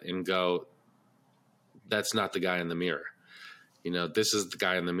look at and go, that's not the guy in the mirror. This is the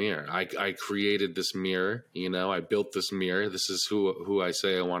guy in the mirror. I created this mirror. I built this mirror. This is who I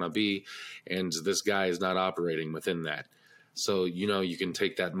say I want to be. And this guy is not operating within that. So, you can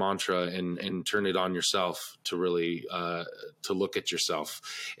take that mantra and turn it on yourself to really, to look at yourself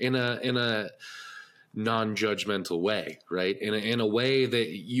in a non-judgmental way, right? In a way that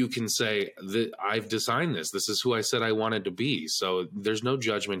you can say that I've designed this. This is who I said I wanted to be. So there's no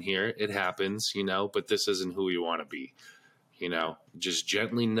judgment here. It happens, but this isn't who you want to be. Just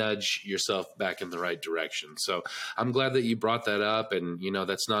gently nudge yourself back in the right direction. So I'm glad that you brought that up, and,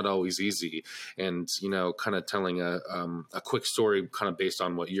 that's not always easy. And, kind of telling a quick story kind of based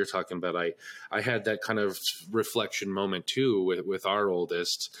on what you're talking about. I had that kind of reflection moment too with our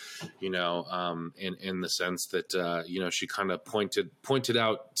oldest, in the sense that, she kind of pointed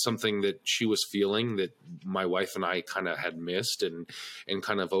out something that she was feeling that my wife and I kind of had missed and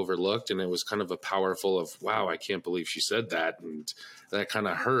kind of overlooked. And it was kind of a powerful of, wow, I can't believe she said that. And that kind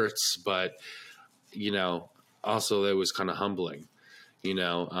of hurts, but, also it was kind of humbling,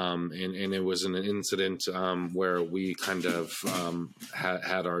 and it was an incident where we kind of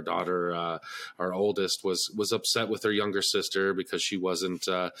had our daughter, our oldest was upset with her younger sister because she wasn't,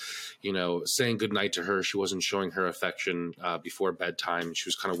 saying goodnight to her. She wasn't showing her affection before bedtime. She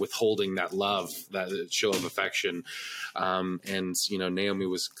was kind of withholding that love, that show of affection. And, Naomi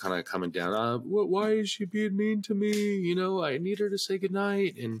was kind of coming down, why is she being mean to me? I need her to say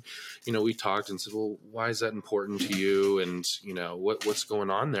goodnight. And, we talked and said, well, why is that important to you? And, what's going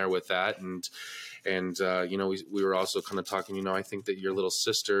on there with that? And we were also kind of talking, I think that your little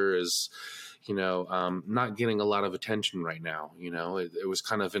sister is, not getting a lot of attention right now. It was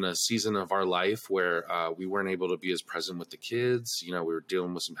kind of in a season of our life where we weren't able to be as present with the kids. We were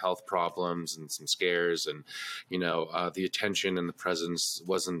dealing with some health problems and some scares, and, the attention and the presence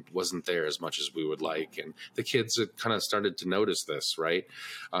wasn't there as much as we would like. And the kids had kind of started to notice this, right?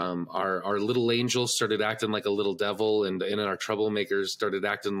 Our little angel started acting like a little devil, and our troublemakers started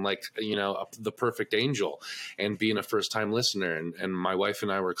acting like, the perfect angel and being a first time listener. And my wife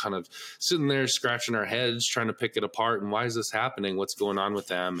and I were kind of sitting there scratching our heads trying to pick it apart, and why is this happening, what's going on with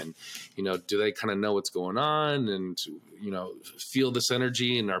them, and do they kind of know what's going on, and feel this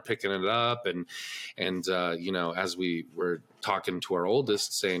energy and are picking it up, and as we were talking to our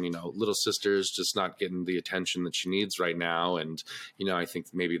oldest, saying little sister's just not getting the attention that she needs right now, and I think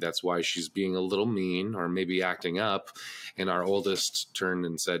maybe that's why she's being a little mean or maybe acting up. And our oldest turned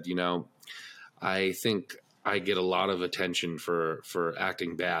and said, I think I get a lot of attention for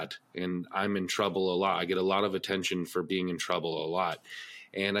acting bad, and I'm in trouble a lot. I get a lot of attention for being in trouble a lot.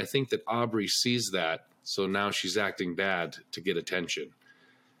 And I think that Aubrey sees that. So now she's acting bad to get attention.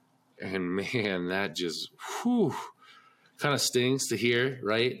 And man, that just, kind of stings to hear,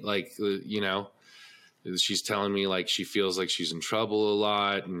 right? Like, she's telling me like she feels like she's in trouble a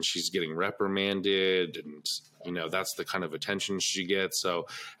lot and she's getting reprimanded, and that's the kind of attention she gets. So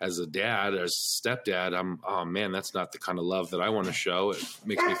as a dad, as a stepdad, oh man, that's not the kind of love that I want to show. It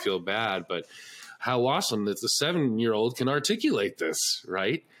makes me feel bad. But how awesome that the 7-year-old can articulate this,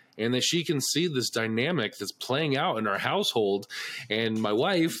 right? And that she can see this dynamic that's playing out in our household. And my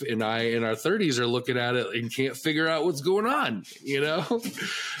wife and I in our 30s are looking at it and can't figure out what's going on,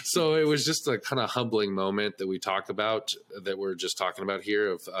 So it was just a kind of humbling moment that we talk about, that we're just talking about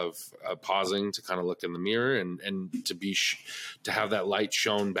here of pausing to kind of look in the mirror and to have that light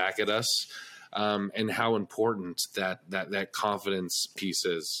shone back at us. And how important that confidence piece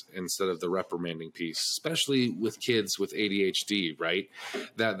is instead of the reprimanding piece, especially with kids with ADHD, right?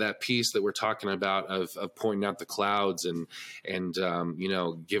 That piece that we're talking about of pointing out the clouds and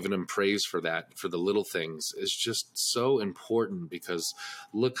giving them praise for that, for the little things, is just so important, because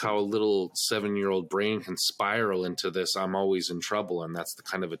look how a little 7-year-old brain can spiral into this, I'm always in trouble. And that's the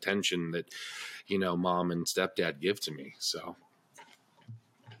kind of attention that, mom and stepdad give to me. So.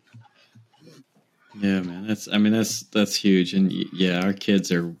 Yeah, man, that's huge. And yeah, our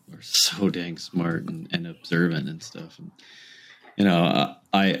kids are so dang smart and observant and stuff. And,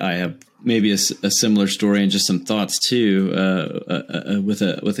 I have maybe a similar story and just some thoughts too, with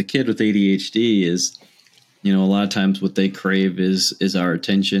a kid with ADHD is, a lot of times what they crave is our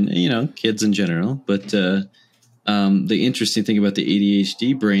attention, kids in general. But, the interesting thing about the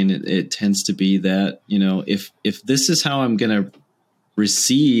ADHD brain, it tends to be that, if this is how I'm going to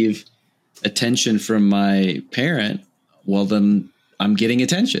receive attention from my parent, well, then I'm getting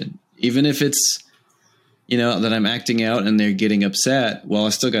attention, even if it's, that I'm acting out and they're getting upset. Well, I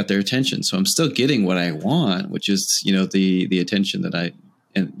still got their attention. So I'm still getting what I want, which is, the attention that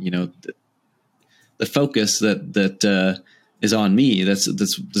the focus that is on me. This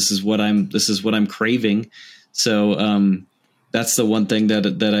is what I'm craving. So, that's the one thing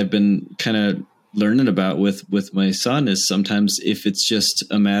that I've been kind of learning about with my son, is sometimes if it's just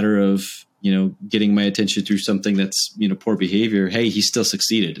a matter of, getting my attention through something that's, poor behavior, hey, he still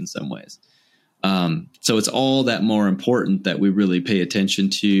succeeded in some ways. So it's all that more important that we really pay attention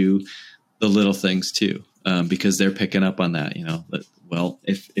to the little things too, because they're picking up on that. Well,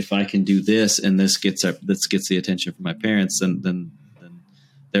 if I can do this and this gets the attention from my parents, then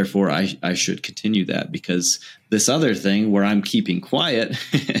therefore I should continue that, because this other thing where I'm keeping quiet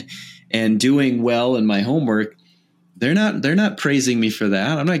and doing well in my homework, they're not praising me for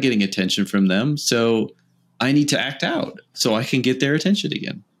that. I'm not getting attention from them. So I need to act out so I can get their attention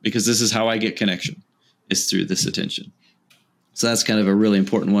again, because this is how I get connection, is through this attention. So that's kind of a really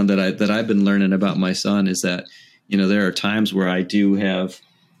important one that I've been learning about my son, is that, there are times where I do have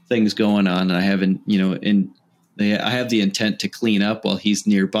things going on and I haven't, I have the intent to clean up while he's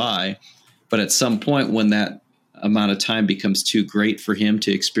nearby. But at some point when that amount of time becomes too great for him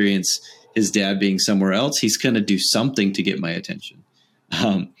to experience his dad being somewhere else, he's going to do something to get my attention.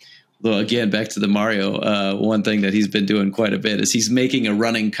 Though again, back to the Mario, one thing that he's been doing quite a bit is he's making a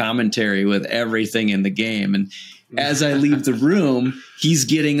running commentary with everything in the game. And as I leave the room, he's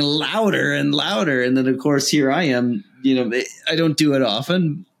getting louder and louder. And then, of course, here I am, I don't do it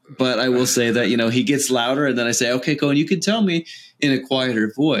often, but I will say that, he gets louder. And then I say, okay, Cohen, you can tell me in a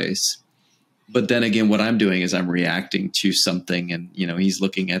quieter voice. But then again, what I'm doing is I'm reacting to something. And, he's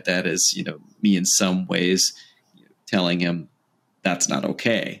looking at that as, me in some ways telling him that's not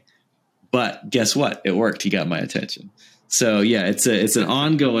okay. But guess what? It worked. He got my attention. So yeah, it's an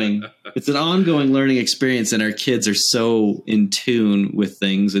ongoing learning experience, and our kids are so in tune with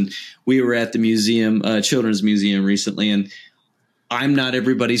things. And we were at the museum, children's museum recently, and I'm not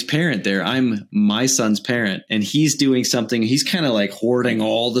everybody's parent there. I'm my son's parent, and he's doing something. He's kind of like hoarding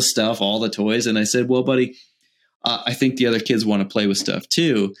all the stuff, all the toys. And I said, well, buddy, I think the other kids want to play with stuff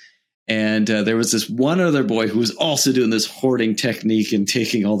too. And there was this one other boy who was also doing this hoarding technique and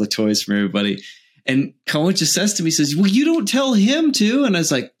taking all the toys from everybody. And Cohen just says to me, says, well, you don't tell him to. And I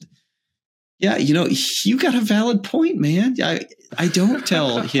was like, yeah, you got a valid point, man. I don't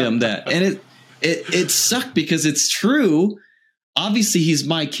tell him that. And it sucked because it's true. Obviously he's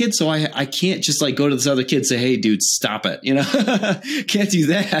my kid. So I can't just like go to this other kid and say, hey dude, stop it. Can't do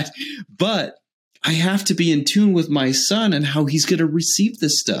that. But I have to be in tune with my son and how he's going to receive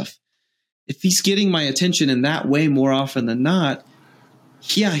this stuff. If he's getting my attention in that way more often than not,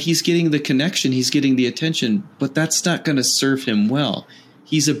 yeah, he's getting the connection, he's getting the attention, but that's not going to serve him well.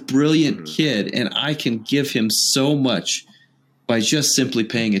 He's a brilliant kid, and I can give him so much by just simply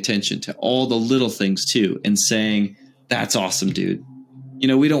paying attention to all the little things too and saying, that's awesome, dude.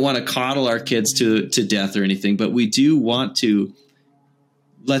 We don't want to coddle our kids to death or anything, but we do want to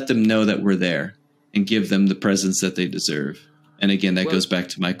let them know that we're there and give them the presence that they deserve. And again, that goes back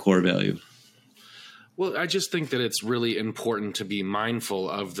to my core value. Well, I just think that it's really important to be mindful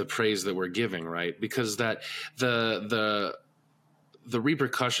of the praise that we're giving, right? Because that the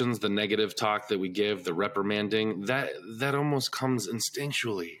repercussions, the negative talk that we give, the reprimanding, that almost comes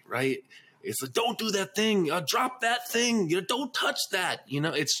instinctually, right? It's like, don't do that thing, drop that thing, don't touch that.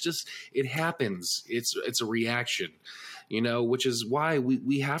 It's just, it happens. It's a reaction. Which is why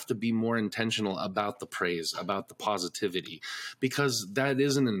we have to be more intentional about the praise, about the positivity, because that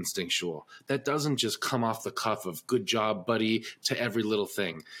isn't instinctual. That doesn't just come off the cuff of good job, buddy, to every little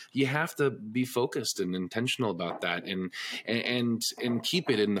thing. You have to be focused and intentional about that and keep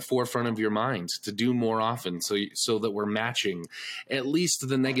it in the forefront of your mind to do more often. So that we're matching at least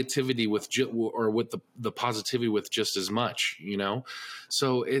the negativity with the positivity with just as much,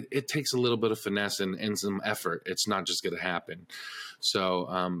 So it takes a little bit of finesse and some effort. It's not just going to happen. So,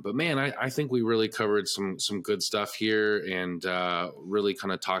 but man, I think we really covered some good stuff here, and really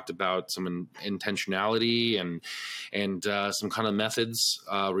kind of talked about some intentionality and some kind of methods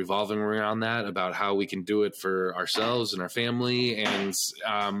revolving around that, about how we can do it for ourselves and our family and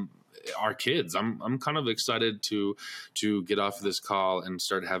our kids. I'm kind of excited to get off of this call and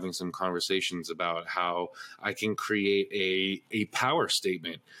start having some conversations about how I can create a power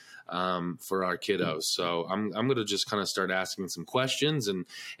statement for our kiddos. So I'm going to just kind of start asking some questions and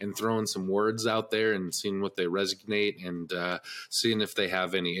throwing some words out there and seeing what they resonate, and seeing if they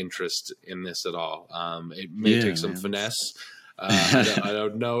have any interest in this at all. It may take some finesse. I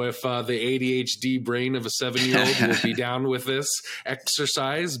don't know if the ADHD brain of a 7-year-old will be down with this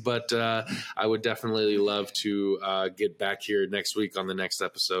exercise, but I would definitely love to get back here next week on the next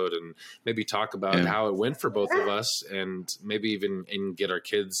episode and maybe talk about how it went for both of us, and maybe even get our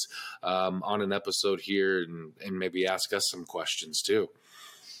kids on an episode here and maybe ask us some questions too.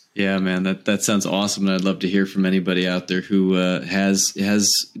 Yeah, man, that sounds awesome. And I'd love to hear from anybody out there who has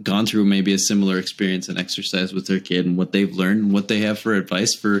gone through maybe a similar experience and exercise with their kid, and what they've learned and what they have for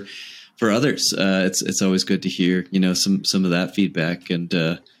advice for others. It's always good to hear, some of that feedback. And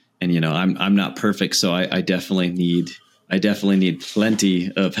I'm not perfect, so I definitely need I definitely need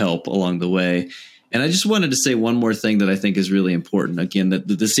plenty of help along the way. And I just wanted to say one more thing that I think is really important. Again, that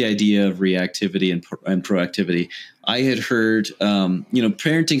this the idea of reactivity and proactivity. I had heard,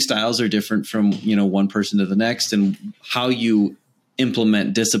 parenting styles are different from, one person to the next, and how you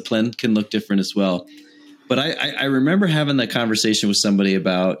implement discipline can look different as well. But I remember having that conversation with somebody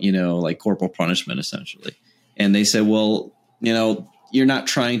about, like corporal punishment, essentially. And they said, well, you're not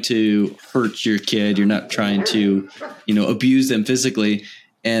trying to hurt your kid. You're not trying to, abuse them physically.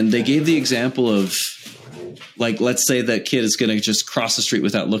 And they gave the example of, like, let's say that kid is going to just cross the street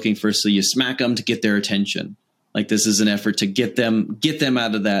without looking first. So you smack them to get their attention. Like, this is an effort to get them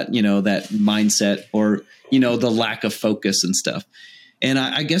out of that, that mindset, or, the lack of focus and stuff. And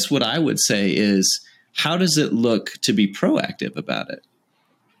I guess what I would say is, how does it look to be proactive about it?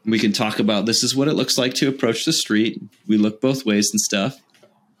 We can talk about, this is what it looks like to approach the street. We look both ways and stuff.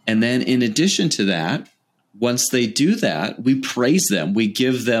 And then in addition to that, once they do that, we praise them. We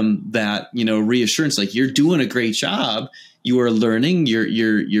give them that, reassurance, like, you're doing a great job. You are learning.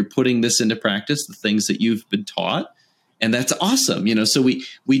 You're putting this into practice, the things that you've been taught. And that's awesome. So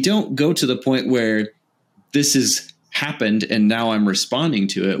we don't go to the point where this has happened and now I'm responding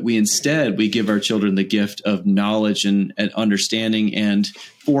to it. We give our children the gift of knowledge and understanding and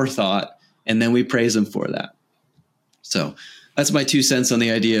forethought, and then we praise them for that. So that's my 2 cents on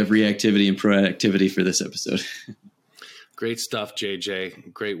the idea of reactivity and proactivity for this episode. Great stuff,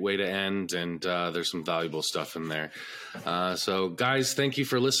 JJ. Great way to end, and there's some valuable stuff in there. So, guys, thank you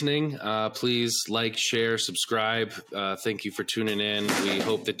for listening. Please like, share, subscribe. Thank you for tuning in. We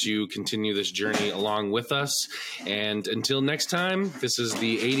hope that you continue this journey along with us. And until next time, this is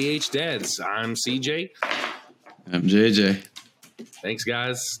the ADH Dads. I'm CJ. I'm JJ. Thanks,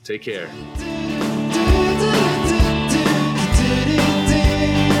 guys. Take care.